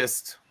 And he's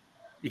just,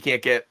 you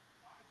can't get...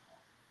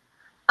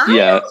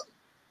 Yeah.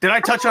 Did I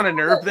touch on a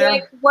nerve there?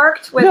 Rick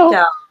worked with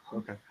Del.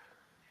 Okay.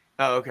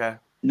 Oh, okay.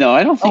 No,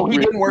 I don't think he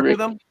didn't work with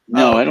him?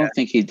 No, okay. I don't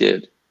think he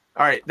did.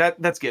 All right,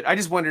 that's good. I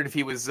just wondered if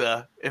he was,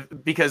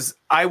 because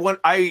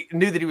I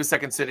knew that he was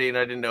Second City, and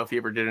I didn't know if he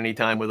ever did any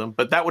time with him.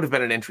 But that would have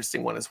been an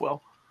interesting one as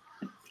well.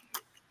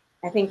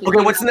 I think he came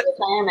out of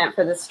retirement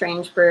for the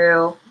Strange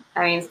Brew.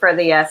 I mean, for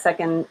the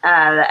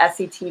the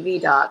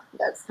SCTV doc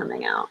that's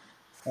coming out.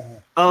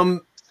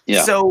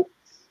 Yeah. So,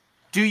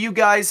 do you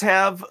guys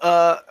have?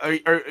 Do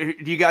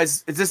you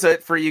guys? Is this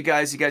it for you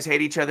guys? You guys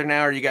hate each other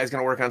now? Or are you guys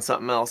going to work on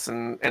something else?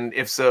 And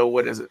if so,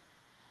 what is it?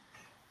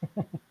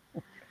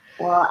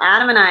 Well,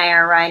 Adam and I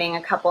are writing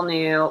a couple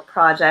new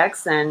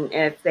projects, and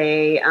if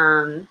they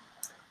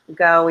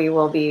go, we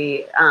will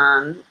be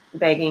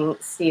begging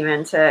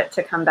Stephen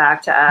to come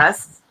back to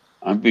us.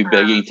 I'll be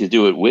begging to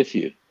do it with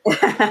you.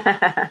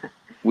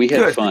 We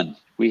had fun.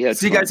 So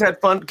you guys had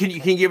fun. Can you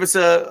give us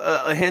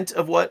a hint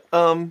of what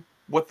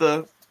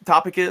the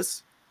topic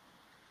is?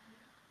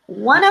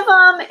 One of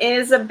them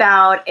is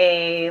about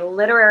a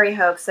literary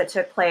hoax that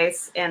took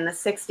place in the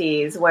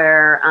 60s,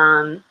 where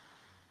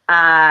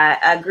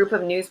a group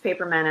of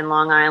newspapermen in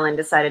Long Island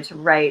decided to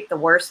write the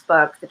worst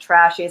book, the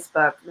trashiest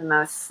book, the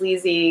most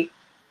sleazy,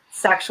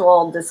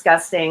 sexual,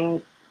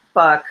 disgusting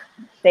book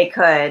they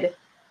could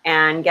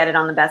and get it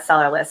on the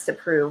bestseller list to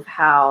prove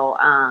how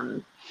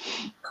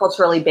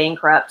culturally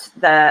bankrupt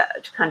the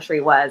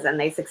country was. And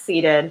they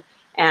succeeded.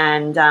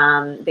 And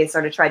they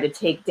sort of tried to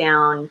take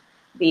down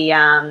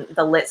the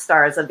lit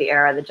stars of the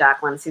era, the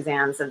Jacqueline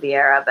Suzannes of the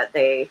era, but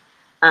they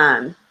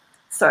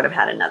sort of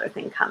had another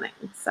thing coming.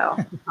 So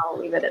I'll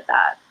leave it at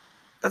that.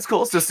 That's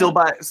cool. So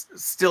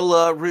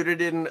still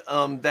rooted in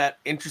that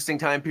interesting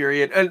time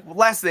period. And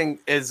last thing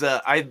is,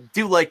 I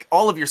do like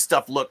all of your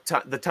stuff.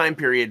 The time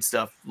period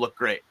stuff looked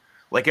great.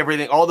 Like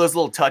everything, all those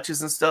little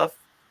touches and stuff.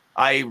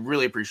 I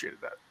really appreciated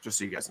that. Just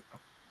so you guys know.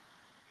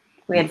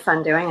 We had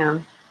fun doing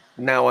them.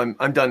 Now I'm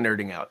done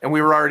nerding out, and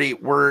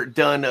we're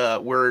done.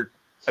 We're,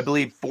 I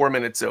believe, 4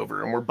 minutes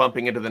over, and we're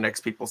bumping into the next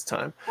people's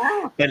time,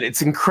 and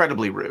it's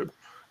incredibly rude.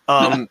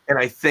 And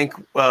I think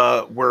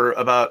we're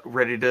about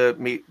ready to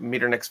meet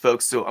our next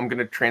folks. So I'm going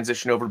to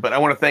transition over, but I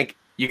want to thank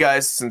you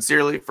guys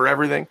sincerely for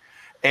everything,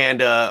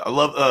 and I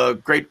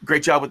love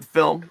great job with the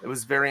film. It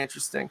was very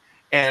interesting,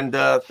 and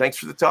thanks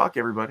for the talk,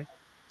 everybody.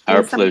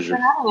 Our pleasure.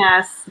 Thanks for having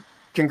us.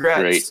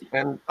 Congrats, Great.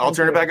 and I'll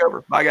turn it back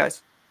over. Bye,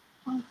 guys.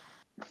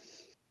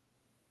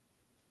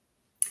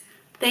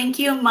 Thank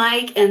you,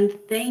 Mike, and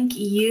thank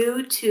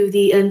you to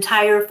the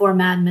entire For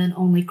Mad Men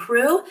Only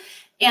crew.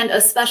 And a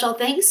special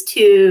thanks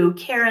to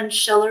Karen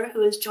Schiller,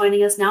 who is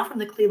joining us now from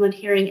the Cleveland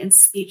Hearing and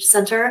Speech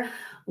Center.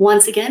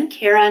 Once again,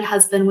 Karen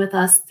has been with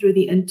us through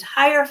the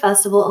entire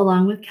festival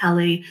along with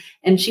Kelly,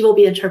 and she will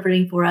be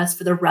interpreting for us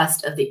for the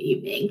rest of the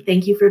evening.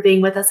 Thank you for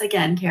being with us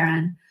again,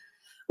 Karen.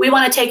 We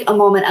want to take a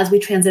moment as we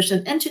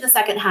transition into the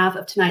second half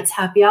of tonight's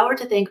happy hour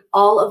to thank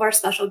all of our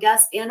special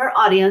guests and our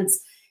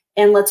audience.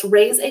 And let's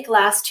raise a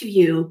glass to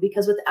you,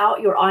 because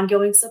without your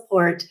ongoing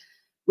support,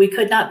 we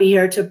could not be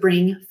here to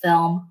bring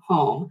film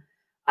home.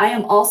 I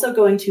am also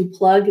going to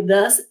plug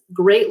this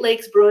Great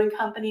Lakes Brewing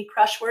Company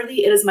Crushworthy.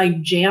 It is my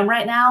jam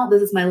right now.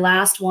 This is my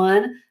last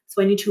one.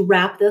 So I need to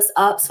wrap this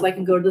up so I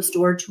can go to the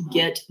store to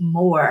get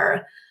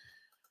more.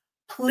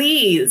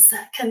 Please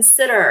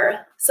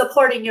consider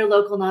supporting your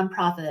local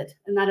nonprofit,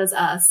 and that is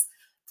us.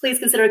 Please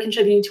consider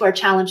contributing to our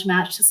challenge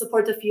match to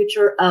support the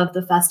future of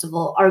the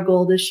festival. Our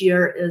goal this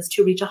year is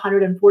to reach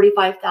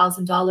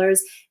 $145,000,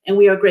 and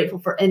we are grateful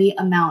for any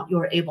amount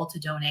you're able to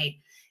donate.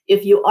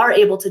 If you are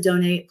able to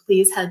donate,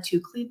 please head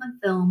to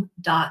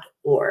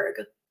clevelandfilm.org.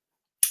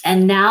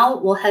 And now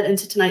we'll head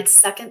into tonight's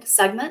second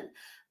segment,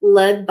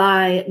 led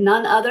by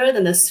none other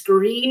than the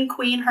screen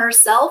queen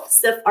herself,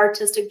 CIFF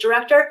Artistic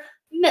Director,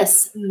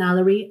 Miss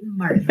Mallory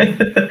Martin.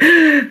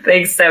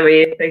 Thanks,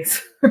 Debby. Thanks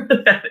for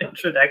that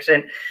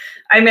introduction.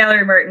 I'm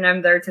Mallory Martin.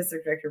 I'm the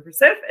Artistic Director for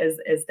CIFF,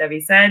 as Debby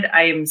said.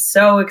 I am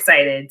so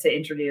excited to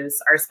introduce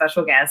our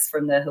special guest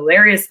from the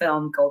hilarious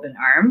film Golden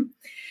Arm.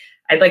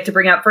 I'd like to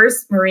bring up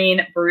first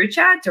Maureen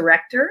Bharoocha,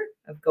 Director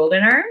of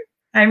Golden Arm.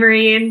 Hi,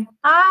 Maureen.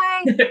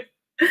 Hi.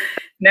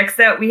 Next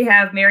up, we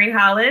have Mary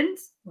Holland,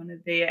 one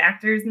of the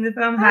actors in the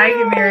film. Hi,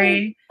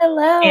 Mary.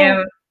 Hello.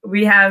 And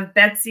we have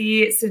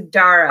Betsy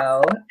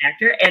Sodaro,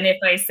 actor. And if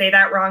I say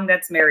that wrong,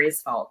 that's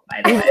Mary's fault,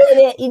 by the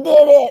way. You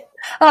did it.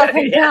 Oh,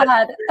 thank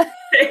God.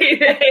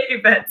 Hey,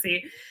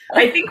 Betsy.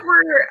 I think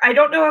I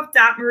don't know if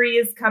Dot Marie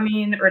is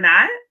coming or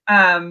not.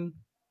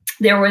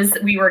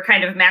 We were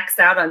kind of maxed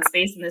out on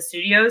space in the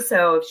studio.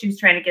 So if she's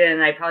trying to get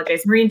in, I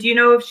apologize. Maureen, do you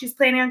know if she's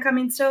planning on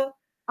coming still?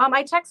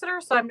 I texted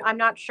her, so I'm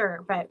not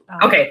sure, but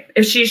okay.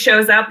 If she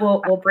shows up,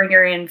 we'll bring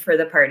her in for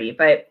the party.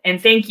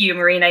 And thank you,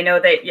 Maureen. I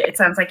know that it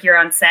sounds like you're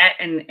on set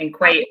and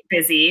quite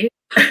busy.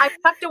 I'm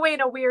tucked away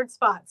in a weird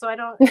spot, so I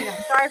don't.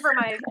 Sorry for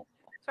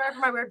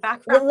my weird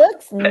background. It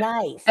looks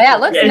nice. Yeah, it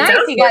looks nice.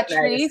 You got nice.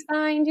 Trees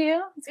behind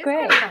you. It's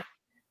great.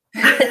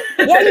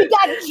 Yeah, you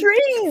got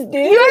trees, dude.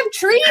 You have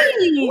trees.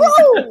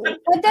 Whoa.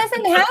 That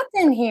doesn't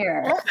happen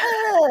here.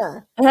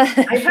 I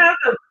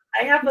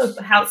have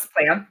a house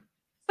plant.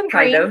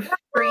 Kind of. That's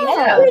pretty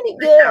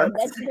good.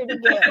 That's pretty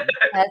good.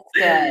 That's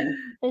good.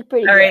 That's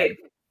pretty All good. right,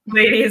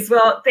 ladies.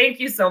 Well,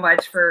 thank you so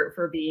much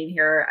for being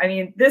here. I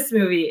mean, this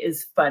movie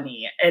is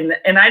funny, and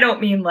I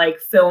don't mean like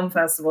film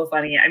festival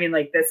funny. I mean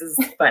like this is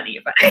funny.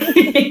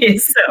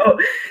 So,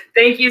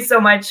 thank you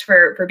so much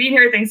for being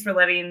here. Thanks for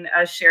letting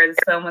us share this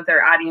film with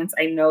our audience.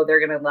 I know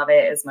they're gonna love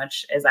it as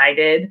much as I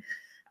did.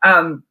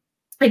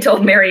 I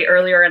told Mary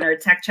earlier in our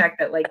tech check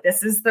that like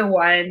this is the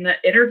one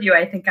interview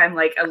I think I'm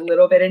like a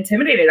little bit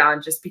intimidated on,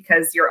 just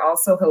because you're all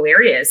so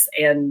hilarious,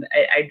 and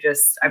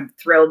I'm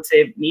thrilled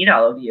to meet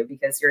all of you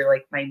because you're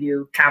like my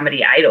new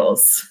comedy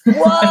idols. Whoa!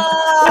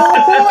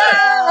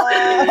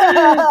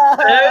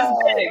 That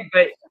was big,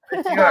 but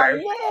you are.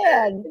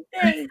 Man,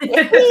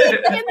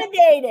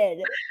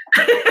 intimidated.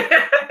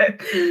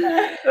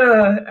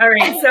 All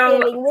right,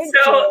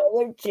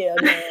 We're chill,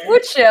 man. We're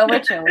chill.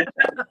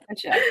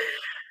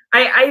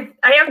 I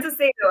have to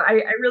say though,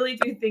 I really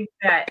do think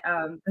that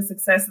the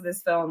success of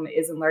this film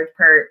is in large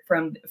part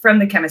from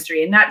the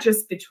chemistry, and not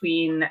just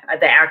between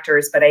the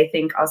actors, but I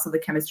think also the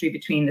chemistry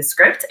between the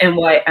script and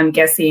what I'm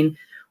guessing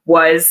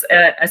was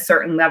a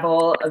certain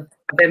level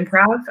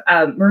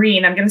improv.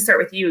 Maureen, I'm going to start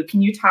with you.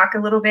 Can you talk a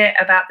little bit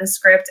about the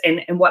script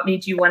and what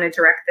made you want to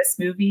direct this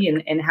movie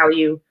and how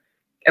you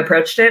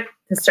approached it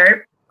to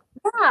start?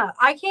 Yeah,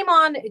 I came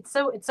on.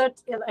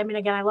 I mean,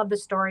 again, I love the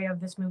story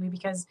of this movie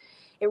because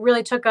it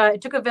really took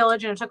a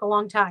village and it took a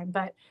long time.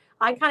 But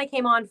I kind of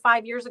came on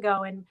 5 years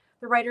ago, and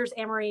the writers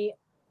Amory,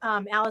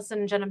 Allison,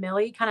 and Jenna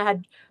Milley kind of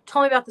had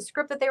told me about the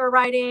script that they were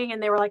writing,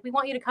 and they were like, "We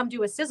want you to come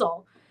do a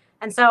sizzle."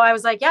 And so I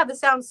was like, "Yeah, this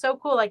sounds so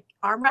cool! Like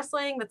arm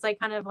wrestling. That's like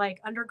kind of like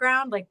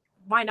underground. Like,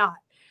 why not?"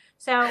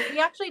 So we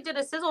actually did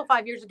a sizzle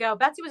 5 years ago.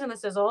 Betsy was in the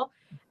sizzle,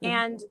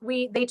 and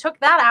they took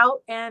that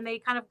out and they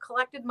kind of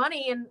collected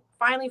money, and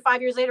finally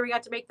 5 years later we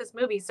got to make this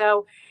movie.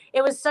 So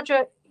it was such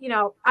a,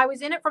 I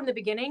was in it from the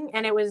beginning,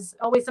 and it was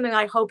always something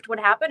I hoped would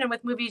happen. And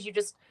with movies,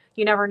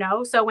 you never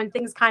know. So when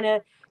things kind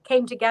of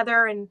came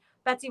together and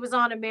Betsy was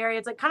on and Mary,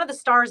 it's like kind of the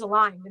stars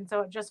aligned, and so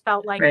it just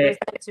felt like it was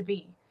meant to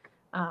be.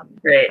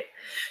 Right.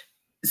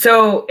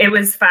 So it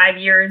was 5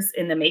 years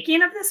in the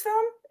making of this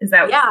film? Is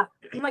that? Yeah.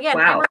 Again,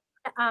 wow.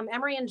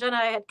 Emery and Jenna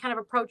had kind of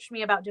approached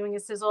me about doing a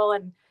sizzle,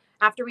 and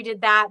after we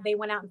did that, they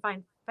went out and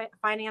find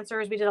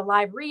financiers. We did a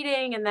live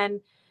reading, and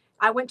then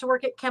I went to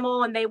work at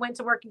Kimmel, and they went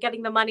to work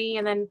getting the money.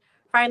 And then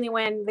finally,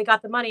 when they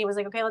got the money, it was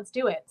like, okay, let's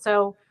do it.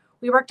 So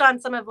we worked on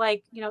some of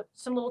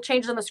some little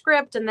changes in the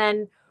script, and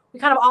then we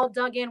kind of all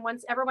dug in.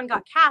 Once everyone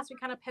got cast, we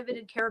kind of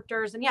pivoted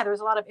characters, and yeah, there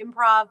was a lot of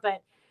improv,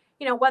 but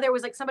whether it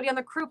was like somebody on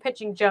the crew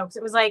pitching jokes,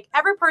 it was like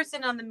every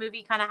person on the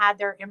movie kind of had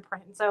their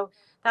imprint. And so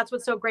that's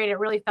what's so great. It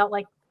really felt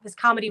like this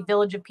comedy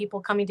village of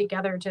people coming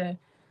together to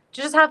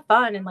just have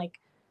fun. And that's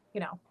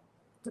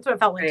what it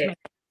felt like to me.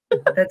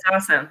 That's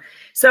awesome.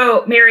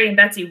 So Mary and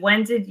Betsy,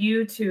 when did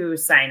you two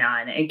sign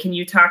on? And can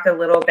you talk a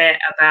little bit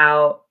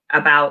about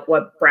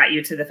what brought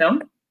you to the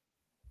film?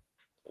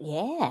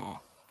 Yeah,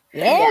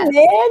 Yes.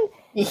 man.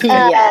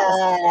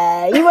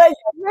 Yes. You want to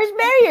go first,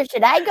 Mary, or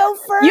should I go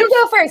first? You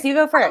go first. You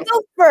go first. I'll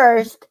go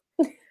first.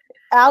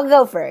 I'll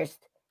go first.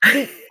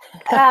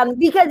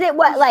 Because it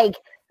was like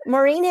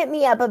Maureen hit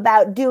me up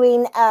about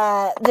doing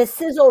the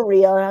sizzle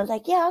reel, and I was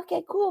like, yeah,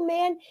 okay, cool,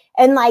 man.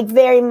 And like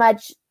very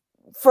much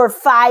for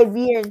 5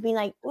 years being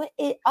like,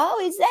 is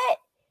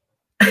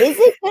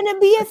it gonna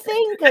be a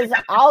thing? Because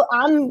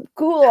I'm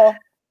cool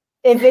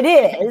if it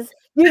is.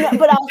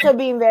 But also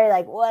being very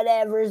like,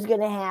 whatever's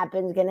gonna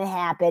happen.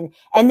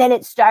 And then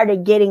it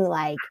started getting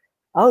like,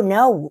 oh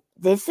no,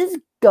 this is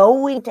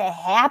going to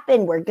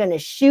happen. We're gonna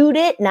shoot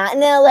it, not in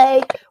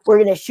LA. We're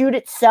gonna shoot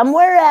it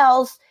somewhere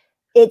else.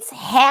 It's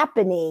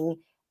happening.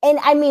 And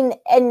I mean,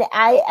 and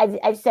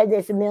I've said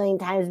this a million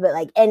times, but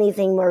like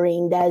anything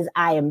Maureen does,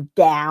 I am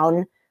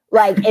down.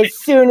 Like as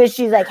soon as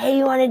she's like, hey,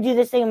 you want to do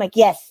this thing? I'm like,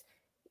 yes.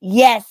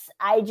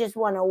 I just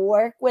want to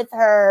work with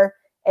her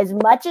as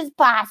much as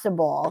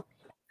possible.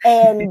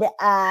 And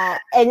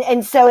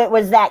so it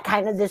was that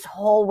kind of this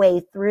whole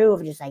way through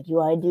of just like, you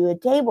want to do a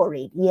table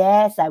read?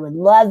 Yes, I would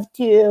love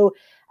to.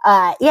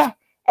 Yeah.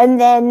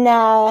 And then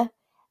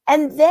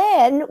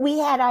we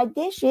had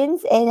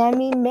auditions, and I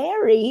mean,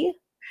 Mary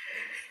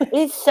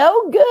is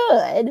so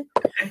good.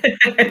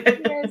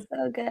 You're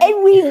so good.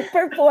 And we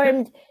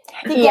performed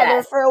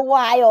together for a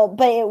while,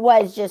 but it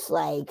was just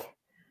like.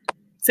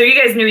 So you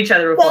guys knew each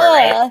other before,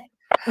 right?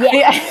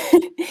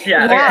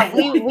 Yeah.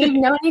 We've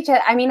known each other.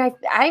 I mean, I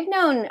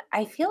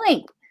feel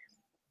like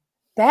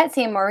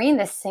Betsy and Maureen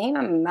the same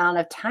amount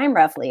of time,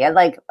 roughly.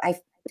 I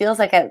feels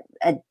like a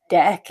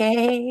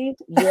decade.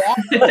 Yeah.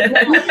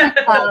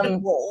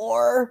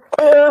 More.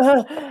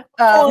 20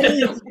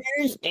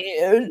 years,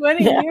 dude.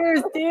 20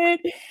 years, dude.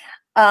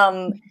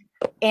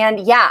 And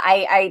yeah,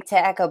 I to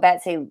echo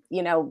Betsy,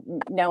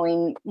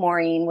 knowing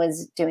Maureen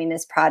was doing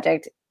this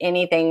project,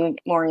 anything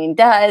Maureen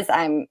does,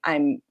 I'm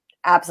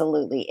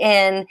absolutely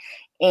in.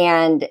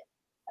 And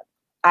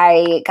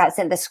I got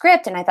sent the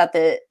script, and I thought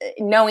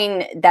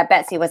knowing that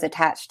Betsy was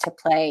attached to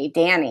play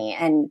Danny.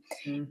 And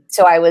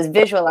so I was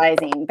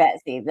visualizing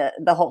Betsy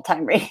the whole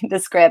time reading the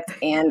script,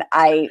 and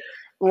I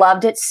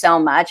loved it so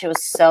much. It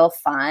was so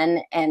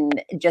fun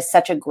and just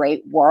such a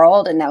great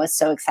world. And I was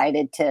so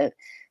excited to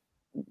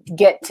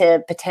get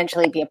to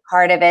potentially be a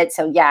part of it.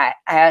 So yeah,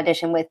 I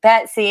auditioned with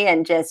Betsy,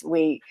 and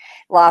we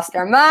lost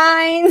our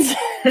minds.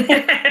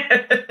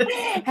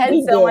 Had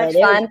so much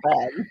fun.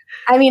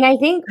 I mean, I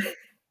think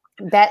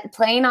that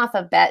playing off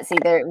of Betsy,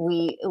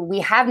 we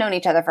have known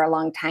each other for a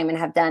long time and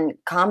have done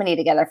comedy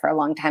together for a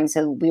long time.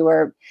 So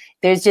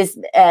there's just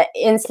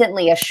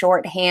instantly a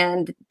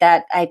shorthand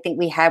that I think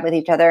we had with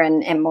each other,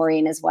 and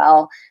Maureen as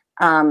well.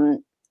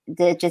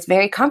 Just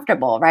very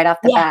comfortable right off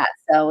the bat.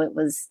 So it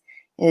was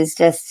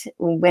just,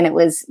 when it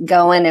was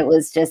going, it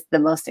was just the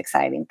most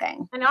exciting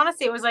thing. And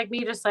honestly, it was like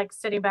me just like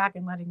sitting back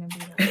and letting them do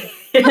that.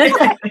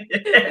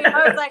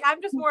 I was like,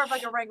 I'm just more of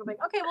like a regular, like,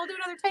 okay, we'll do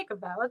another take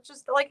of that. Let's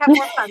just like have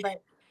more fun.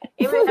 But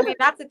I mean,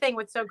 that's the thing.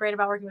 What's so great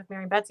about working with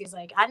Mary and Betsy is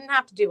like, I didn't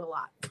have to do a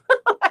lot.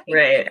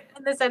 Right.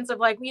 In the sense of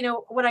like,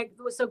 what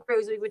was so great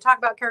was we would talk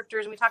about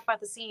characters and we talk about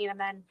the scene, and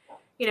then,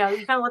 you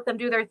kind of let them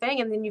do their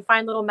thing, and then you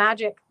find little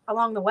magic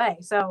along the way.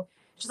 So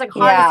it's just like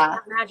harnessing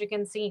that magic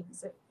in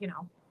scenes,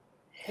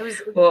 It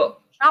was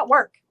not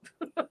work.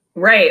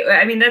 Right.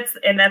 I mean, that's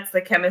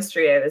the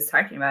chemistry I was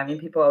talking about. I mean,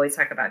 people always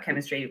talk about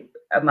chemistry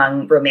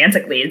among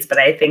romantic leads, but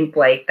I think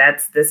like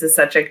this is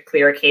such a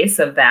clear case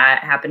of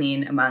that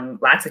happening among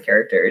lots of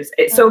characters.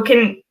 So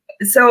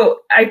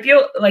I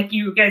feel like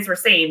you guys were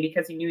saying,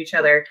 because you knew each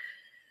other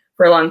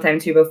for a long time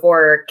too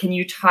before, can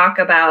you talk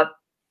about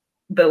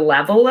the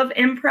level of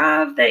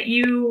improv that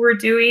you were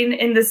doing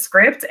in the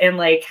script and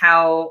like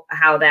how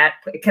that,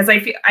 because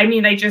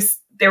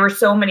there were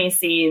so many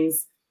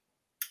scenes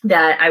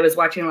that I was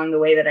watching along the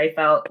way that I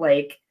felt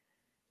like,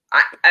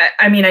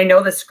 I mean, I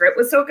know the script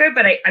was so good,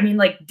 but I mean,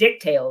 like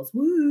dicktails,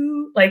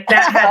 woo, like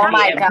that had to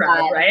be improv,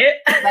 God. right?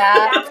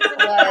 That was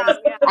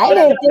I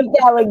didn't think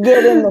that would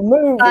get in the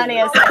movie.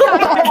 funniest.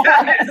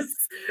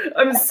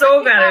 I'm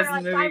so glad it was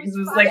in the movie because it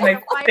was like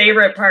my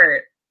favorite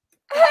part.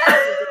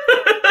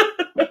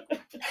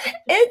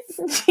 It's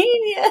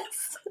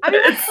genius. I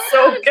mean, It's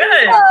so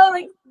good.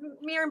 Like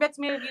me and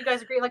Betsy, maybe you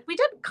guys agree. Like we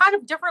did kind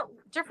of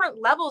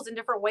different levels and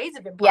different ways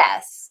of improv.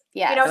 Yes.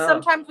 Yes. You know,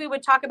 sometimes we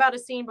would talk about a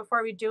scene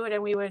before we do it,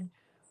 and we would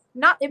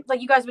not like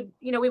you guys would.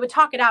 You know, we would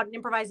talk it out and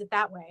improvise it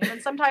that way. And then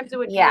sometimes it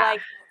would be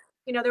like,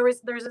 you know,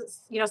 there's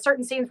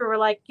certain scenes where we're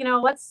like, you know,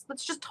 let's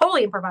just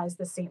totally improvise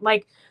this scene.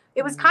 Like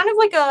it was kind of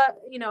like a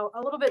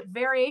little bit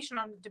variation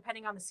on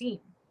depending on the scene.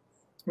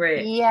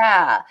 Right.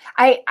 Yeah.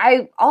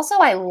 I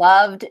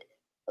loved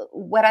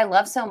what I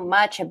love so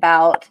much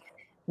about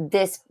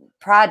this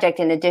project,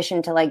 in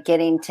addition to like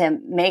getting to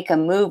make a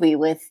movie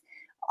with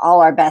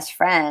all our best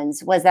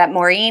friends, was that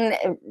Maureen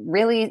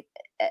really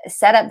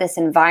set up this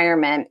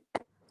environment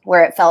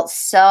where it felt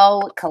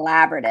so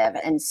collaborative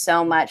and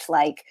so much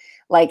like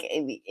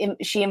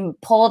she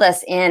pulled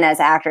us in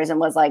as actors and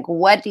was like,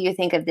 what do you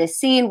think of this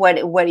scene? What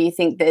do you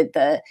think that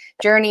the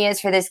journey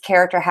is for this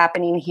character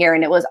happening here?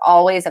 And it was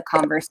always a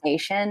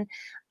conversation.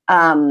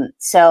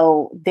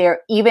 So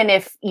there, even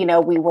if, you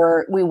know, we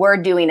were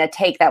doing a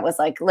take that was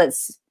like,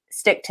 let's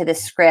stick to the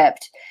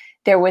script,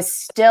 there was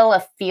still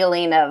a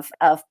feeling of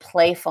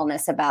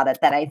playfulness about it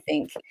that I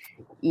think,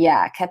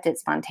 kept it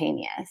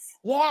spontaneous.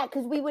 Yeah,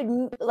 because we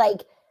would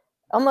like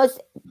almost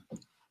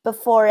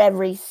before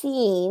every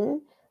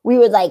scene, we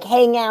would like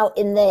hang out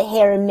in the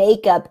hair and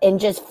makeup and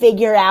just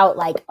figure out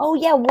like, oh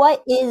yeah,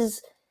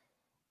 what's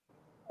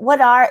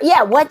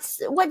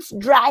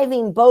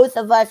driving both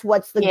of us?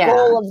 What's the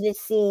goal of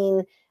this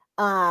scene?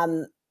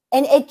 And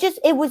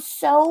it was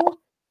so,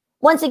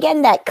 once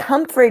again, that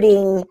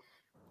comforting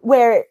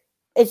where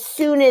as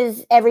soon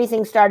as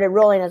everything started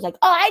rolling, I was like,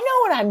 oh, I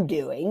know what I'm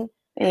doing.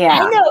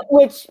 Yeah. I know,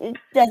 which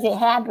doesn't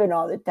happen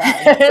all the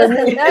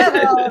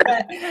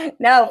time.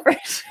 No, for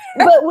sure.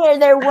 But where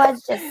there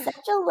was just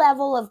such a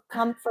level of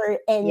comfort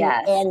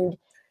and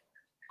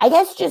I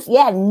guess just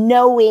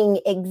knowing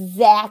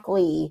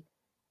exactly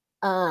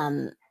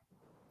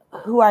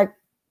who our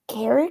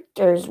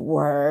characters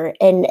were,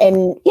 and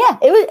it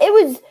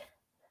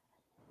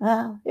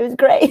was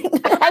great.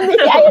 I mean,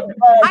 I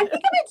think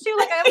of it too.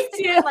 Like I always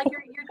think like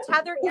you're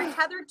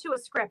tethered to a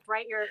script,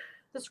 right?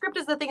 The script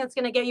is the thing that's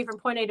going to get you from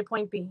point A to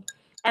point B,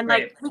 and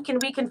like we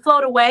can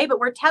float away, but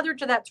we're tethered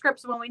to that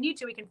script. So when we need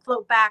to, we can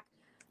float back.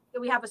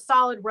 We have a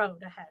solid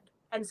road ahead,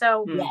 and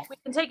so we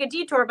can take a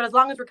detour. But as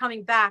long as we're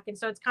coming back, and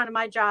so it's kind of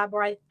my job,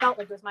 or I felt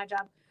like it was my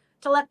job,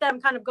 to let them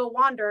kind of go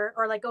wander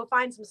or like go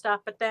find some stuff.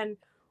 But then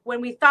when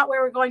we thought we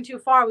were going too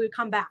far, we would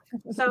come back.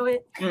 So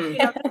it,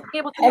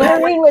 able to. And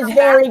Maureen was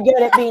very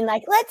good at being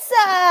like, let's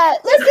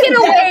get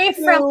away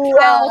from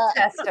cow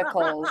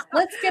testicles.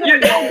 Let's get away.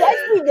 I guess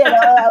we did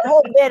a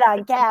whole bit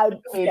on cow.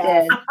 We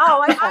did.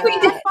 Oh, I fought for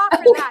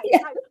that. Yeah.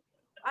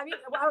 I mean,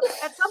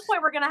 at some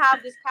point we're gonna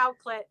have this cow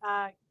clip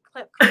come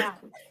out.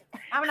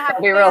 I'm gonna have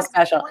to be real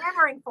special.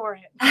 Clamoring for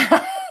it.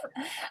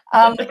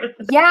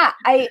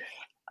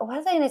 What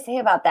was I going to say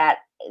about that?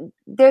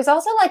 There's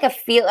also like a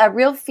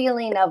real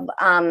feeling of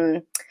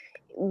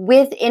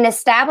in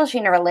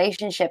establishing a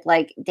relationship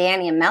like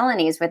Danny and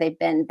Melanie's, where they've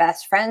been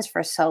best friends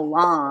for so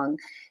long,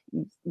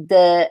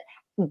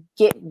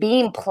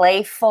 being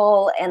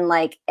playful and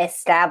like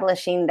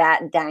establishing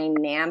that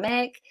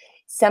dynamic.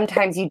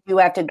 Sometimes you do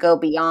have to go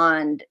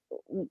beyond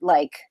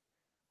like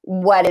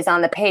what is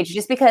on the page,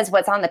 just because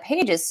what's on the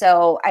page is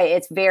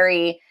it's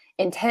very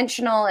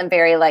intentional and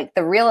very like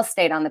the real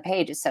estate on the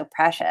page is so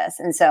precious.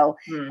 And so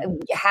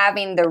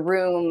having the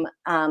room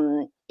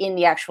in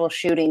the actual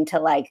shooting to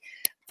like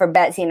for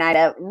Betsy and I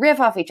to riff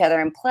off each other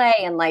and play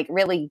and like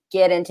really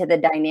get into the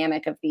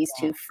dynamic of these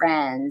two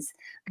friends,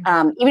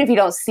 even if you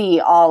don't see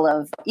all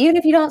the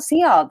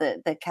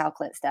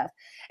Calclit stuff,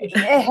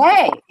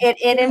 hey,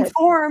 it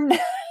informed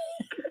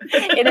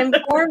it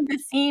informed the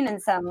scene in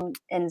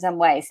some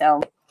way.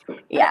 So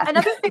yeah.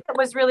 Another thing that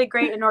was really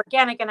great and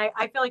organic, and I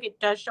feel like it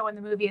does show in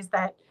the movie, is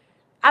that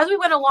as we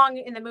went along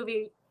in the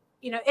movie,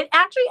 it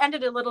actually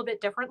ended a little bit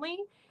differently.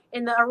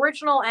 In the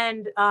original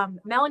end,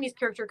 Melanie's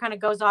character kind of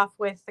goes off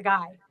with the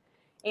guy,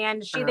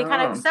 and they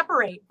kind of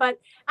separate. But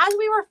as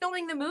we were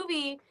filming the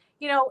movie,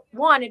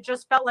 it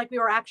just felt like we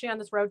were actually on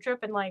this road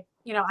trip, and I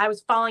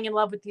was falling in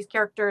love with these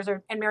characters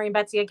and Mary and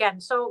Betsy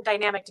again, so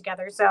dynamic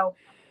together. So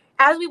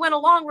as we went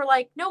along, we're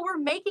like, no, we're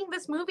making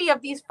this movie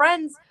of these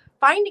friends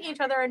finding each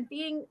other and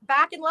being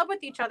back in love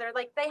with each other.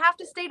 Like they have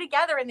to stay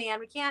together in the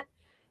end. We can't,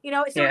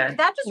 so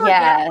that just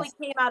organically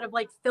came out of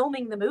like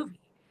filming the movie,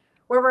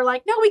 where we're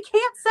like, no, we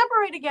can't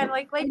separate again.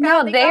 Like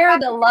no, they're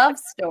the love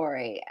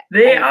story.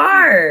 They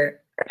are.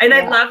 And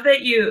I love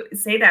that you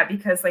say that,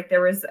 because like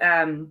there was,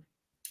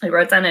 I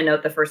wrote down a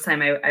note the first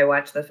time I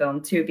watched the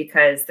film too,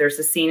 because there's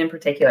a scene in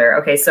particular.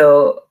 Okay,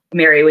 so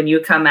Mary, when you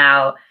come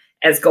out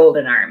as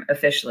Golden Arm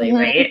officially,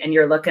 right? And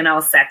you're looking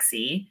all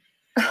sexy.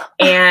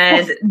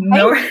 And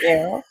normally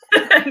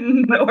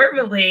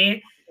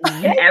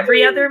in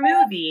every other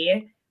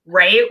movie,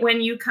 right, when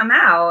you come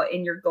out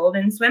in your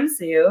golden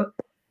swimsuit,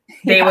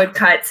 they would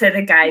cut to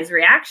the guy's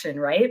reaction,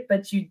 right?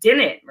 But you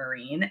didn't,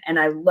 Maureen. And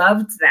I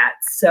loved that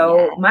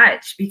so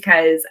much,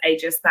 because I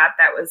just thought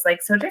that was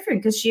like so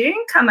different, because she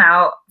didn't come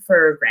out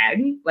for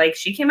Greg. Like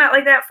she came out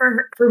like that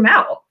for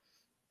Mel.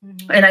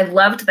 And I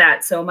loved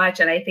that so much.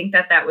 And I think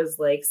that that was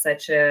like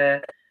such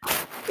a,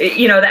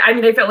 I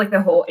mean, I felt like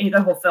the whole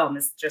film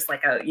is just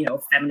like a,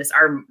 feminist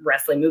arm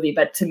wrestling movie.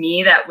 But to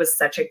me, that was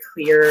such a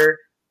clear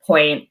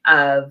point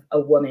of a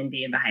woman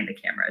being behind the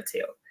camera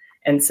too.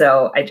 And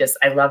so I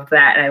loved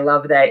that. And I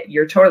love that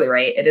you're totally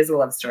right. It is a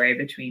love story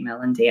between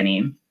Mel and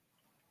Danny.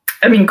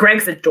 I mean,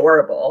 Greg's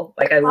adorable.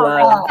 Like I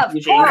love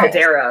Eugene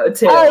Cordero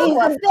too. Oh, he's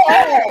the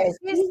best.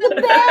 He's the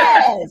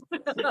best.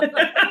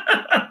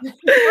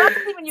 Well,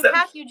 when you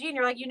cast Eugene,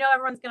 you're like,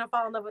 everyone's gonna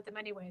fall in love with him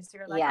anyways. So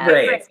you're like,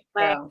 right.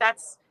 Like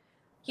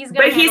he's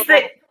gonna.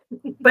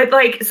 But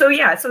so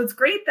it's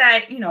great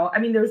that I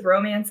mean, there's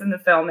romance in the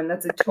film, and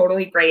that's a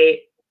totally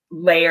great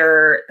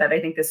layer that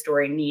I think the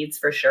story needs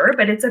for sure.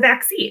 But it's a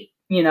backseat.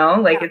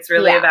 It's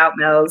really about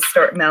Mel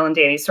and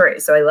Danny's story.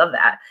 So I love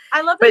that.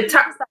 I love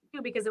that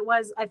too, because it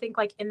was, I think,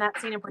 like in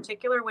that scene in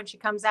particular, when she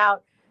comes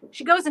out,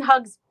 she goes and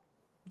hugs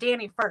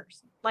Danny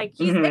first. Like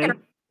he's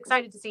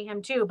excited to see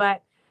him too,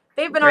 but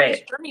they've been on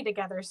this journey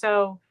together.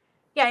 So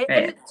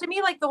and to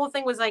me, like the whole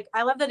thing was like,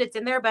 I love that it's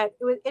in there, but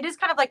it is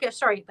kind of like a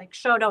story, like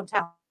show, don't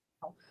tell.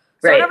 So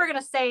we're never going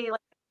to say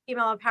like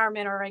female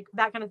empowerment or like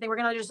that kind of thing. We're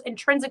going to just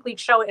intrinsically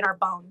show it in our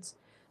bones.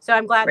 So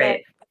I'm glad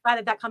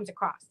that comes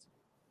across.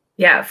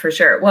 Yeah, for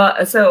sure.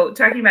 Well, so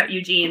talking about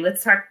Eugene,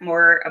 let's talk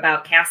more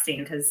about casting,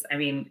 because I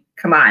mean,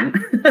 come on,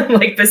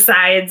 like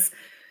besides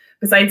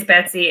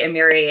Betsy and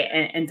Mary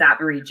and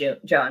Dot Marie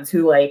Jones,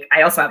 who like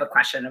I also have a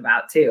question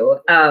about too.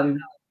 I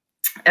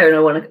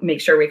don't want to make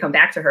sure we come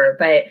back to her,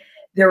 but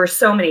there were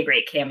so many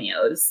great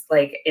cameos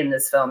like in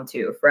this film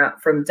too,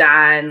 from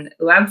Don,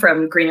 who I'm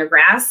from Greener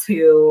Grass,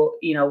 who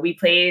we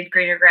played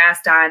Greener Grass.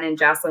 Don and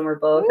Jocelyn were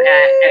both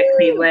at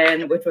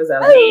Cleveland, which was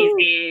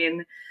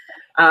amazing.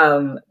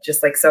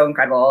 Just like so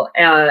incredible.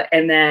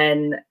 And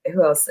then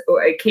who else?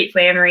 Kate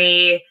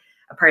Flannery,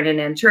 Aparna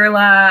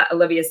Nancherla,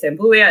 Olivia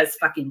Stambulia as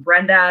fucking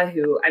Brenda,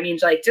 who, I mean,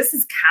 like just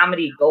is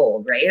comedy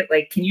gold, right?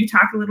 Like, can you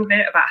talk a little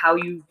bit about how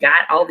you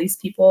got all these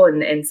people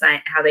and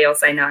how they all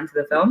signed on to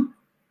the film?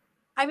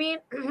 I mean,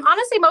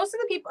 honestly, most of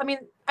the people, I mean,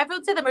 I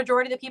would say the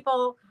majority of the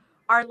people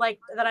are like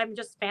that I'm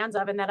just fans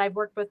of and that I've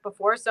worked with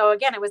before. So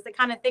again, it was the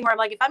kind of thing where I'm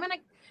like, if I'm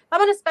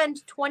gonna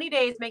spend 20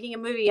 days making a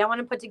movie, I want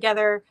to put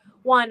together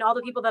all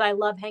the people that I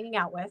love hanging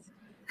out with,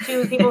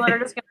 2 people that are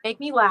just gonna make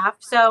me laugh.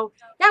 So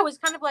yeah, it was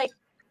kind of like,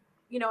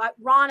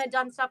 Ron had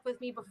done stuff with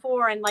me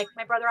before, and like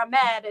my brother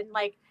Ahmed, and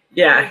like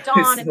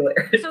Dawn. And so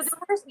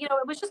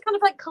it was just kind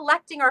of like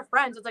collecting our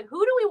friends. It's like,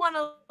 who do we want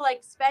to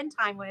like spend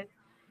time with,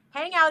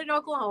 hang out in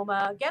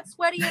Oklahoma, get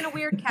sweaty in a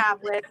weird cab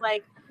with,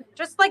 like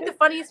just like the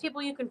funniest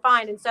people you can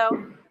find. And so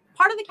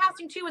part of the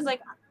casting too is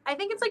like, I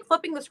think it's like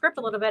flipping the script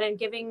a little bit and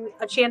giving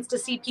a chance to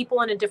see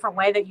people in a different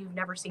way that you've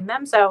never seen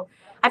them. So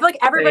I feel like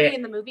everybody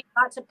in the movie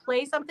got to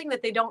play something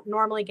that they don't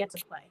normally get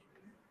to play.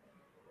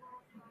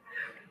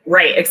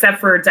 Right,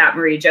 except for Dot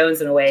Marie Jones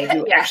in a way,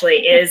 who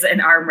actually is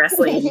an arm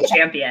wrestling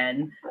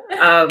champion.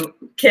 I'm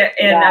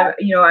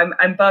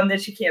bummed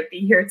that she can't be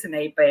here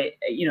tonight, but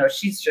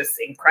she's just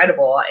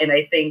incredible. And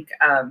I think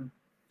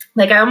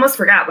I almost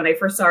forgot when I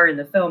first saw her in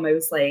the film, I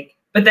was like,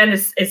 but then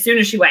as soon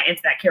as she went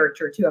into that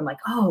character too, I'm like,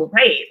 oh,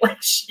 right.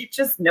 Like she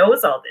just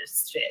knows all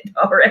this shit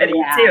already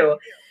too.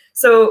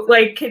 So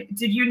like,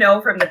 did you know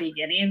from the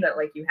beginning that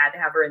like you had to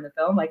have her in the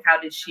film? Like, how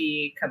did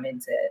she come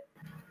into it?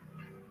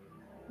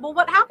 Well,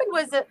 what happened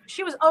was that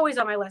she was always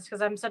on my list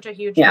because I'm such a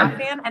huge Dot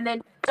fan. And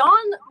then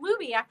Dawn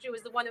Luby actually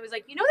was the one that was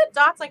like, that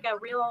Dot's like a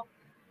real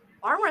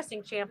arm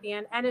wrestling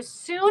champion. And as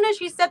soon as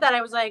she said that,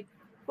 I was like,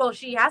 well,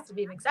 she has to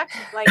be mixed section.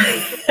 Like,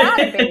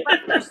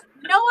 there's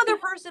no other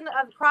person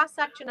of cross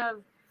section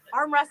of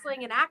arm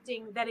wrestling and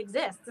acting that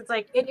exists. It's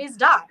like, it is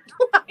Dot.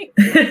 So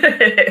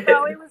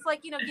it was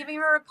like, giving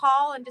her a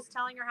call and just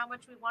telling her how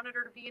much we wanted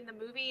her to be in the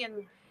movie.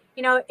 And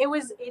I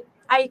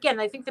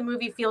think the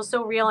movie feels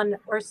so real, and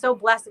we're so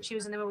blessed that she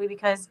was in the movie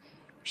because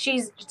she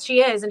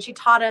is, and she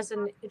taught us,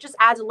 and it just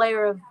adds a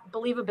layer of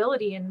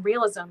believability and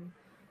realism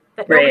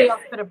that nobody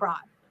else could have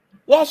brought.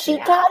 Yeah, she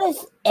taught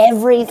us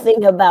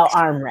everything about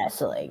arm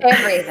wrestling.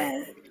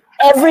 Everything.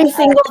 Every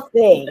single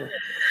thing.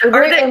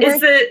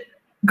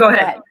 Go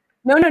ahead.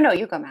 No,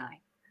 you go,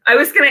 Mallory. I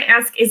was going to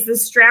ask, is the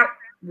strap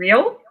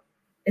real?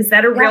 Is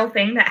that a real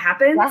thing that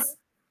happens? Yeah.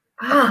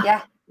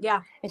 Ah,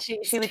 Yeah. And she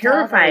would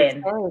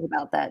terrifying. tell us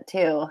about that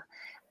too.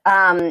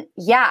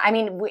 Yeah, I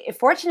mean,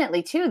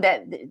 fortunately too,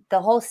 that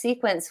the whole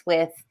sequence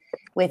with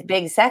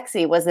Big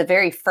Sexy was the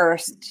very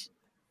first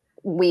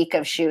week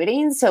of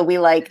shooting. So we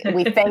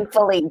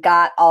thankfully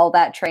got all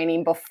that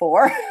training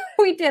before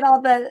we did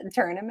all the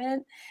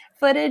tournament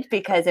footage,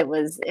 because it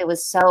was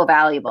so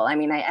valuable. I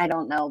mean, I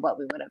don't know what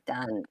we would have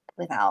done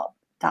without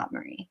Dot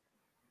Marie.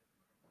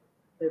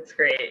 That's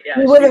great. Yeah,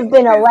 we would have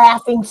been a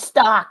laughing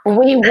stock.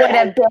 We would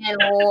have been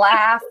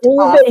laughed We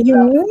would have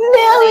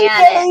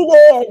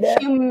been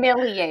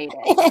humiliated.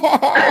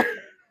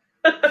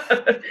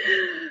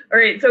 All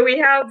right, so we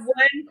have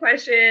one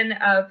question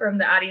from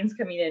the audience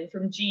coming in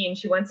from Jean.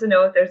 She wants to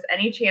know if there's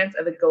any chance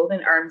of a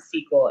Golden Arms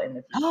sequel in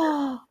the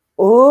future.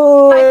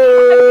 Ooh. I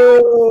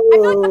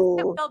feel like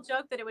that's a real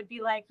joke that it would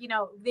be like, you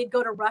know, they'd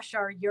go to Russia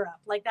or Europe.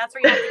 Like that's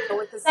where you have to go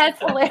with the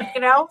sequel,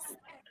 you know?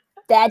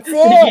 That's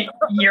it.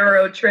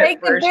 Euro trip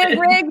Take the big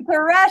rig to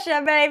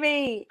Russia,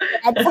 baby.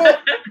 That's it.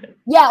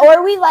 Yeah,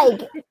 or we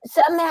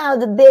somehow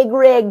the big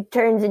rig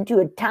turns into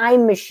a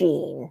time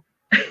machine.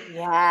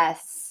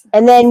 Yes.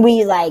 And then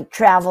we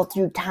travel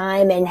through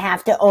time and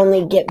have to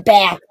only get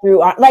back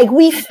through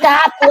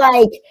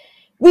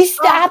we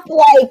stop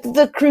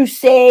the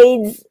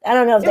Crusades. I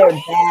don't know if they're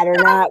bad or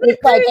not.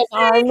 It's an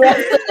arm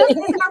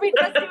wrestling. Are we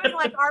just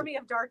doing Army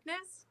of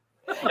Darkness?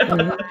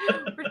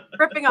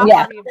 Ripping off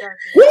Yeah. Army of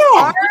Darkness.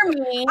 Yeah. I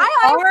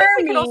think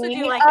we could also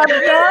do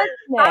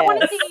I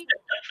want to see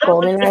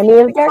Golden Army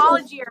of Darkness.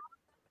 college years.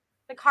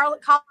 The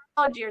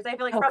college years. I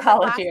feel like from the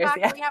college years, flashback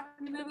yeah. we have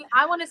in the movie.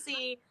 I want to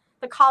see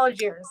the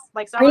college years.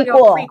 So I want to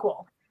go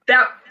prequel.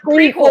 That would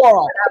be fun.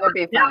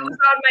 That was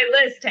on my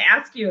list to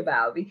ask you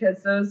about,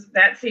 because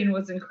that scene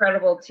was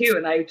incredible too,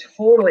 and I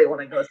totally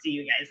want to go see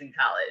you guys in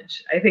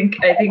college. I think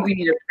we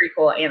need a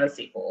prequel and a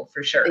sequel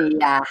for sure.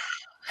 Yeah.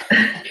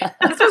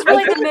 This was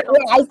really the middle.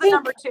 I think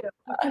number 2.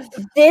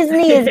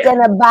 Disney is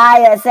gonna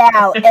buy us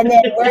out, and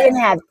then we're gonna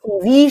have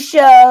TV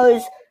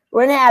shows.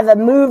 We're gonna have a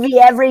movie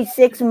every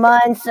 6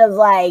 months of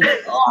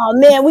oh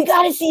man, we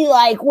gotta see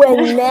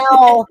when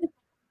Mel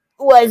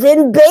was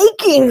in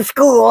baking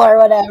school or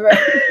whatever.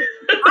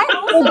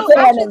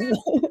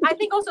 I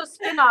think also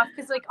spin-off,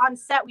 because on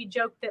set we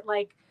joked that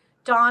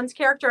Dawn's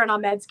character and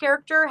Ahmed's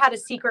character had a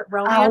secret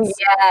romance. Oh,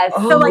 yes.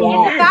 So in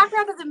the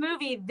background of the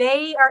movie,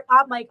 they are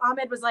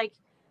Ahmed was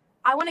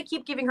I want to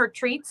keep giving her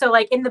treats. So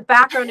in the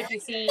background, if you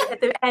see at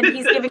the end,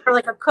 he's giving her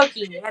a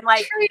cookie and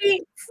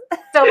treats.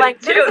 So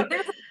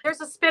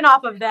there's a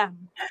spin-off of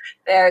them.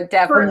 There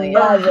definitely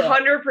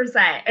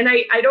 100%. And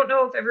I don't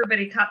know if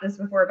everybody caught this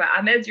before, but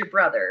Ahmed's your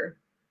brother.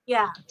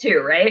 Yeah.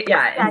 Too, right?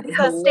 Yeah. He's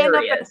a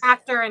stand-up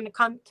actor and a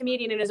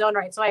comedian in his own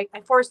right. So I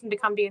forced him to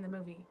come be in the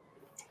movie.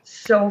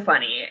 So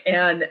funny.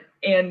 And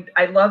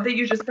I love that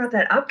you just brought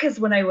that up, because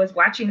when I was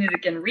watching it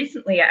again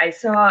recently, I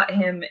saw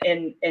him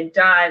and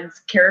Don's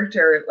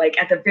character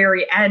at the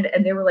very end,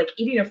 and they were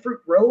eating a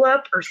fruit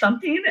roll-up or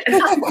something. And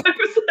I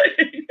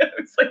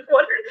was like,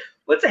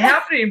 what's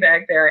happening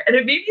back there? And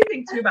it made me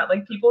think too about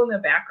people in the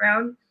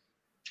background.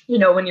 You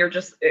know, when you're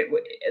just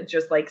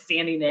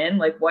standing in,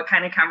 what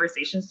kind of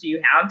conversations do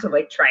you have to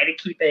try to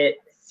keep it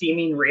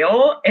seeming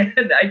real? And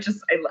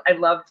I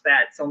loved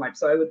that so much.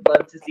 So I would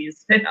love to see a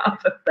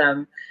spin-off of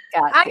them.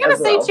 I gotta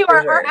say too,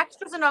 our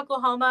extras in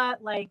Oklahoma,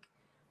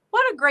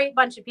 what a great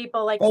bunch of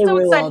people. So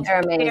excited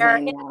to be there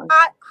in a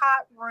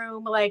hot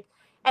room,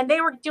 and they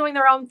were doing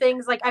their own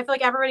things. I feel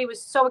like everybody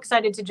was so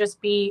excited to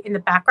just be in the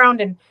background.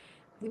 And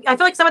I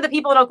feel like some of the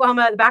people in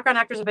Oklahoma, the background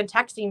actors, have been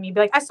texting me,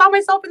 I saw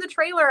myself in the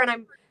trailer, and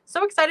I'm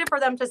so excited for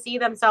them to see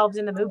themselves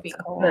in the movie.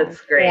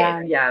 That's great.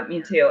 Yeah,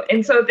 me too.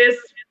 And so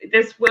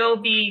this will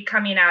be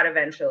coming out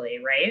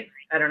eventually, right?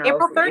 I don't know.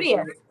 April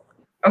 30th.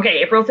 Okay,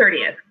 April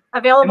 30th.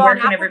 Available on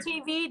Apple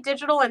TV,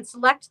 digital, and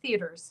select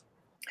theaters.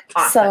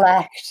 Awesome.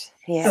 Select.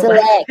 Yeah.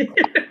 Select.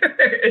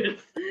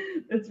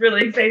 It's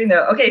really exciting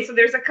though. Okay, so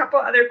there's a couple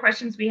other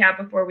questions we have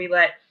before we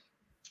let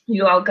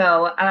you all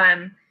go.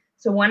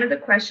 So one of the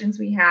questions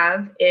we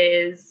have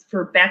is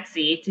for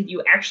Betsy. Did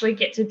you actually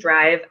get to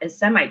drive a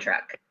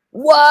semi-truck?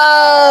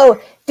 Whoa,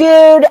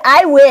 dude,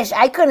 I wish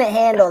I couldn't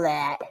handle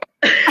that.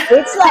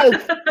 It's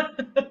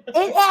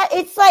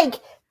it's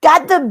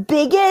got the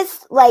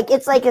biggest,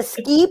 it's a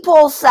ski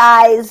pole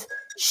size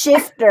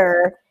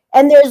shifter,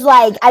 and there's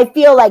I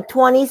feel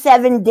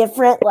 27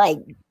 different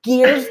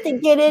gears to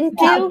get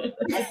into.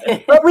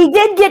 But we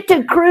did get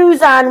to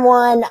cruise on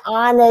one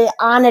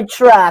on a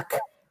truck,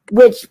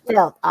 which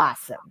felt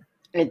awesome.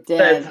 It did.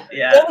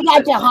 Then we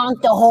got to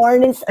honk the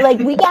horn and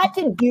we got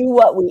to do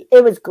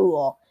it was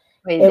cool.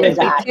 We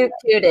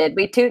toot-tooted.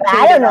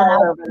 I don't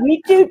know.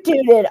 We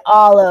toot-tooted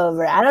all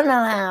over. I don't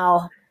know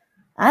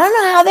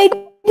how they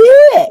do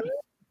it.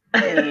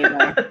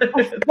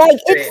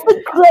 It's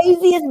the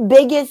craziest,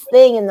 biggest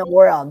thing in the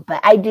world. But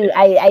I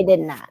did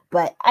not.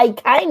 But I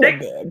kind of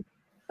did.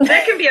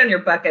 That can be on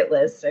your bucket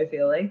list, I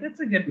feel like. That's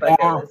a good bucket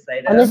list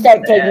item. I'm going to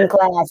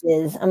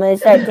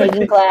start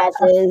taking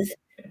classes.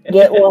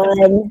 Get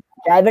one.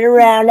 Drive it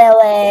around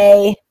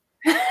LA.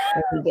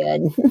 That'd be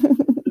good.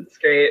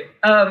 great.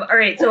 All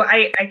right, so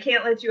I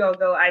can't let you all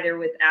go either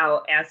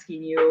without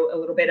asking you a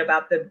little bit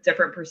about the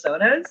different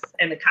personas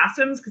and the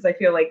costumes, because I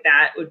feel like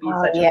that would be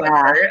such a fun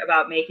part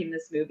about making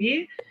this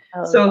movie.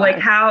 So like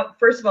how,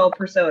 first of all,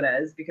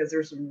 personas, because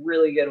there's some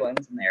really good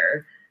ones in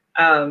there.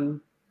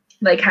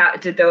 Like how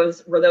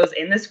were those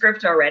in the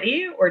script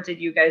already, or did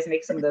you guys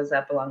make some of those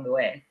up along the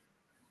way?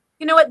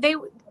 You know what,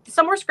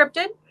 some were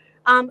scripted,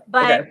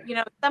 but you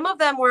know, some of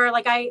them were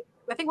like, I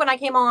think when I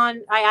came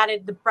on, I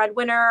added the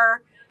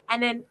breadwinner,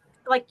 and then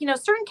like, you know,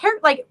 certain character,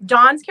 like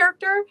Dawn's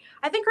character,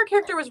 I think her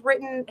character was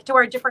written to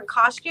wear a different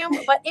costume,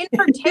 but in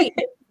her tape,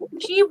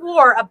 she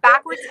wore a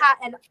backwards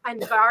hat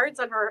and guards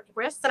on her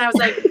wrists, and I was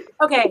like,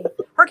 okay,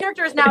 her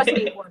character is now a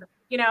skateboarder,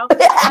 you know?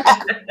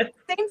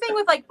 Same thing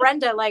with like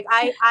Brenda, like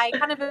I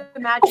kind of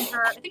imagined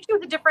her, I think she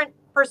was a different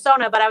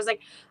persona, but I was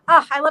like,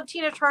 I love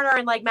Tina Turner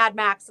and like Mad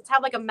Max. Let's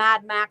have like a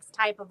Mad Max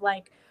type of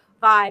like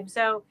vibe.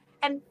 So,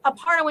 and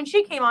Aparna, when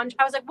she came on,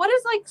 I was like, what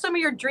is like some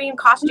of your dream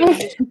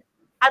costumes?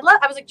 I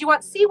was like, do you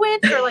want Sea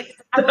Witch, or like,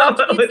 I love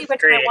to be Sea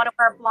Witch and I want to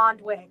wear a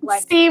blonde wig.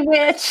 Like Sea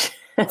Witch.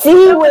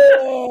 Sea Witch.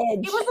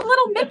 It was a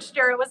little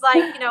mixture. It was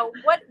like, you know,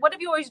 what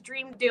have you always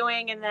dreamed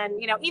doing? And then,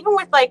 you know, even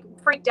with like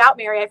Freaked Out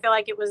Mary, I feel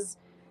like it was,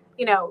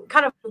 you know,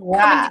 kind of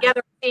coming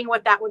together, seeing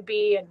what that would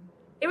be, and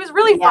it was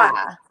really fun.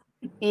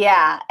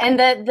 Yeah, and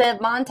the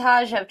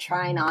montage of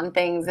trying on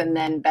things and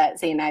then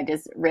Betsy and I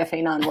just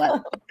riffing on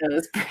what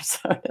those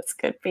personas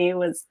could be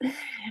was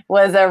a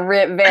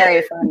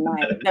very fun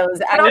night.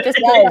 I would just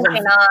be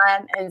walking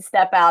on and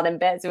step out, and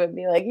Betsy would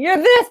be like, "You're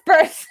this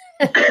person."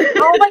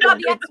 Oh my God,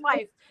 the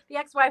ex-wife. The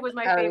ex-wife was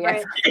my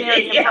favorite.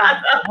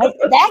 Yeah.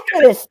 That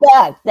could have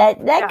stuck.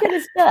 That could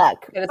have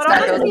stuck. But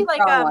honestly,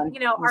 like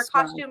you know, our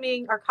costume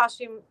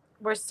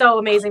were so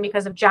amazing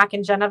because of Jack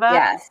and Geneva.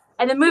 Yes.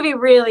 And the movie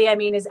really, I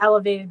mean, is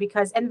elevated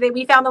because,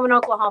 we found them in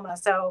Oklahoma,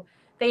 so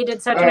they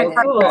did such an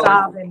incredible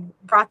job and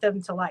brought them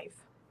to life.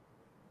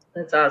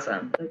 That's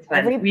awesome. That's fun.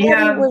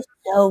 Everybody was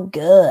so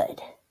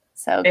good.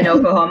 So in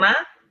Oklahoma?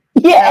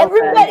 Yeah,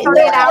 everybody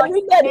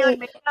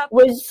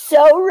was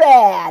so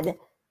rad.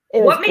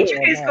 What made you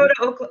guys go to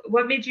Oklahoma?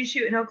 What made you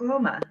shoot in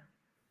Oklahoma? I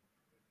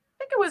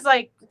think it was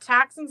like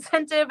tax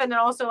incentive, and then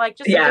also like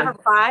just a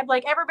different vibe.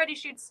 Like everybody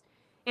shoots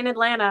in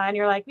Atlanta, and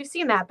you're like, we've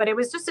seen that, but it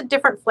was just a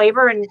different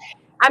flavor, and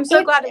I'm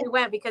so glad that we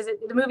went because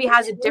the movie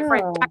has a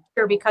different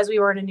texture because we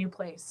were in a new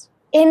place.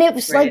 And it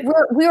was like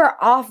we were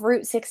off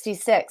Route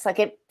 66. Like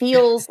it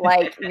feels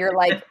like you're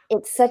like,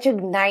 it's such a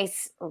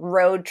nice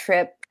road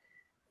trip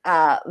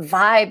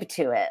vibe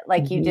to it.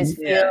 Like you just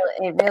feel,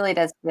 it really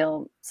does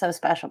feel so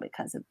special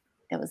because it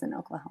was in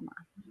Oklahoma.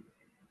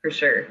 For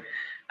sure.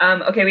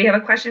 Okay, we have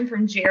a question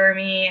from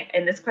Jeremy,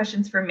 and this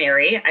question's for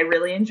Mary. I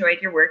really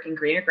enjoyed your work in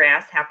Greener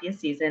Grass, Happiest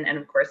Season, and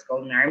of course,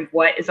 Golden Arm.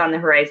 What is on the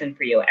horizon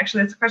for you?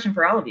 Actually, that's a question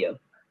for all of you.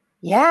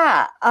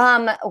 Yeah.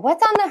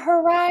 What's on the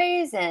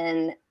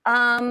horizon?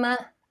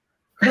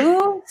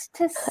 Who's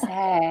to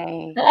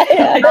say?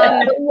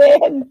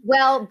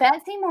 Well,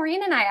 Betsy,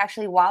 Maureen, and I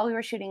actually, while we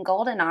were shooting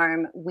Golden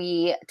Arm,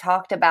 we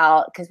talked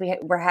about, because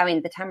we're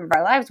having the time of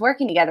our lives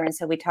working together, and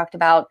so we talked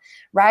about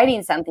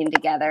writing something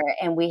together,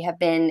 and we have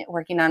been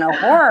working on a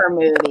horror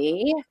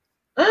movie.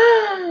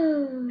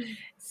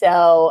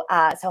 So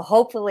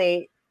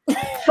hopefully,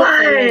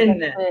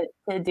 fun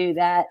to do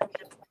that.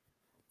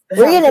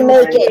 We're gonna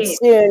make it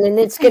soon, and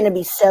it's gonna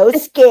be so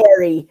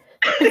scary.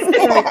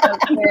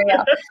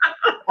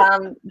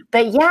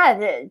 But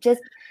yeah,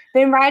 just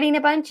been writing a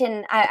bunch,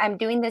 and I'm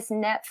doing this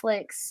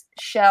Netflix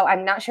show.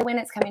 I'm not sure when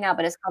it's coming out,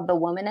 but it's called The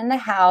Woman in the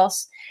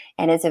House,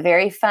 and it's a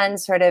very fun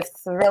sort of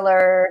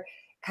thriller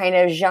kind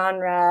of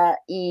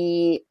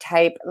genre-y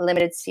type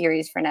limited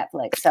series for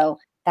Netflix. So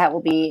that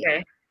will be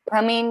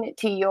coming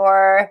to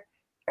your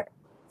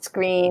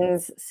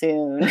screens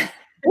soon.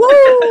 Woo!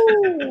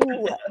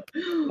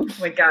 Oh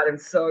my God, I'm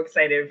so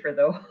excited for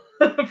the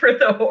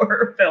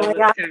horror film.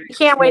 I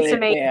can't wait to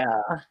make it.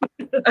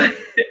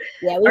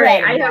 Yeah,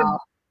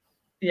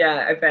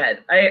 I bet.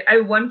 I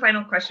have one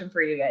final question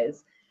for you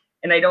guys,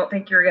 and I don't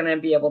think you're going to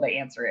be able to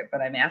answer it,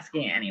 but I'm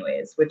asking it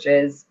anyways, which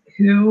is,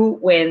 who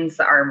wins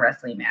the arm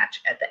wrestling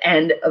match at the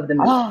end of the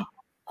movie?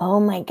 Oh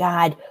my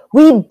God.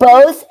 We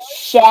both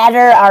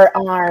shatter our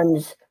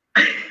arms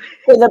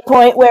to the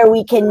point where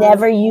we can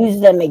never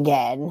use them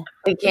again.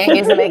 We can't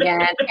use them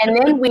again.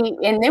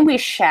 And then we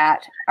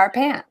shat our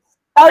pants.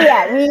 Oh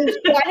yeah, we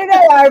shattered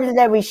our arms and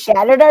then we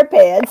shattered our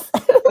pants.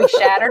 We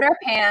shattered our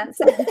pants.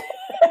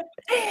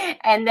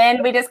 And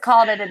then we just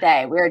called it a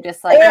day. We were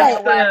just like,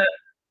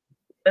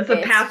 that's a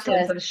past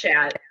tense of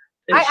shat.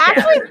 I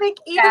actually think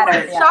even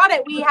when we shot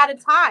it, we had a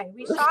tie.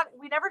 We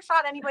never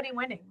shot anybody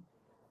winning.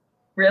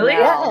 Really?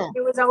 Yeah.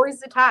 It was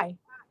always a tie.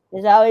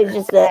 There's always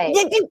just a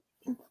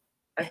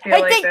I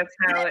feel like that's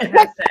how it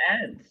has to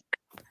end.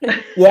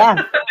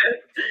 Yeah.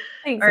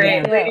 All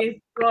right, ladies.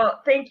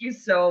 Well, thank you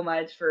so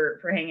much for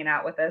hanging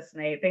out with us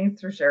tonight. Thanks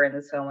for sharing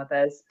this film with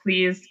us.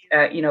 Please,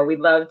 we'd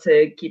love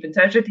to keep in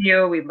touch with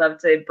you. We'd love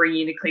to bring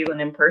you to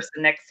Cleveland in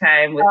person next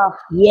time.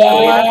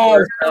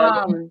 Yes.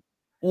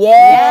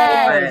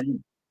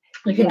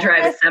 We can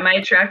drive a semi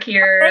truck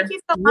here. Thank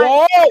you so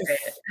much.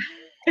 Yes.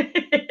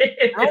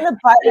 I want an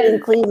apartment in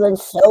Cleveland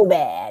so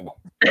bad.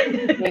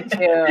 Me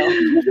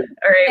too.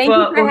 All right. Thank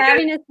you for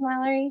having us,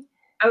 Mallory.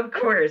 Of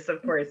course.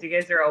 You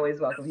guys are always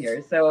welcome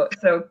here. So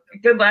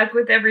good luck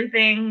with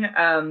everything.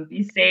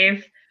 Be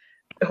safe.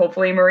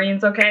 Hopefully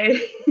Maureen's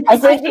okay. I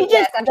think she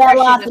just fell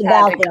off the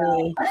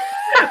balcony.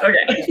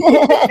 Okay.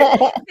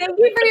 Thank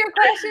you for your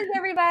questions,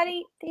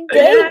 everybody.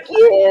 Thank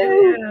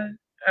you. Yeah.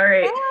 All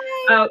right.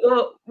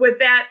 Well, with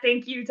that,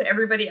 thank you to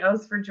everybody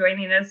else for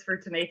joining us for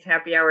tonight's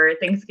happy hour.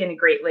 Thanks again to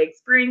Great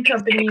Lakes Brewing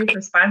Company for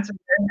sponsoring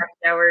our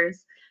happy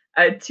hours.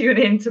 Tune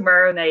in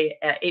tomorrow night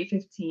at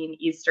 8:15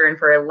 Eastern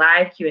for a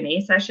live Q&A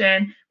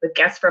session with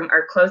guests from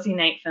our closing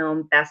night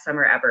film, Best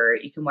Summer Ever.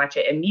 You can watch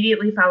it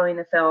immediately following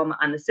the film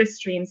on the CIFF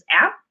Streams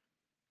app,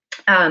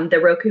 the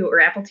Roku or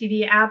Apple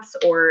TV apps,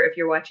 or if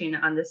you're watching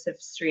on the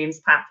CIFF Streams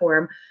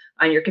platform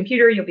on your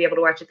computer, you'll be able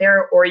to watch it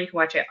there, or you can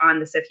watch it on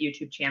the CIFF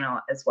YouTube channel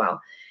as well.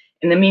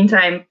 In the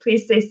meantime,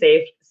 please stay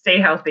safe, stay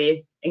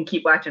healthy, and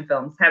keep watching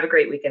films. Have a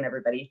great weekend,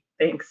 everybody.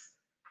 Thanks.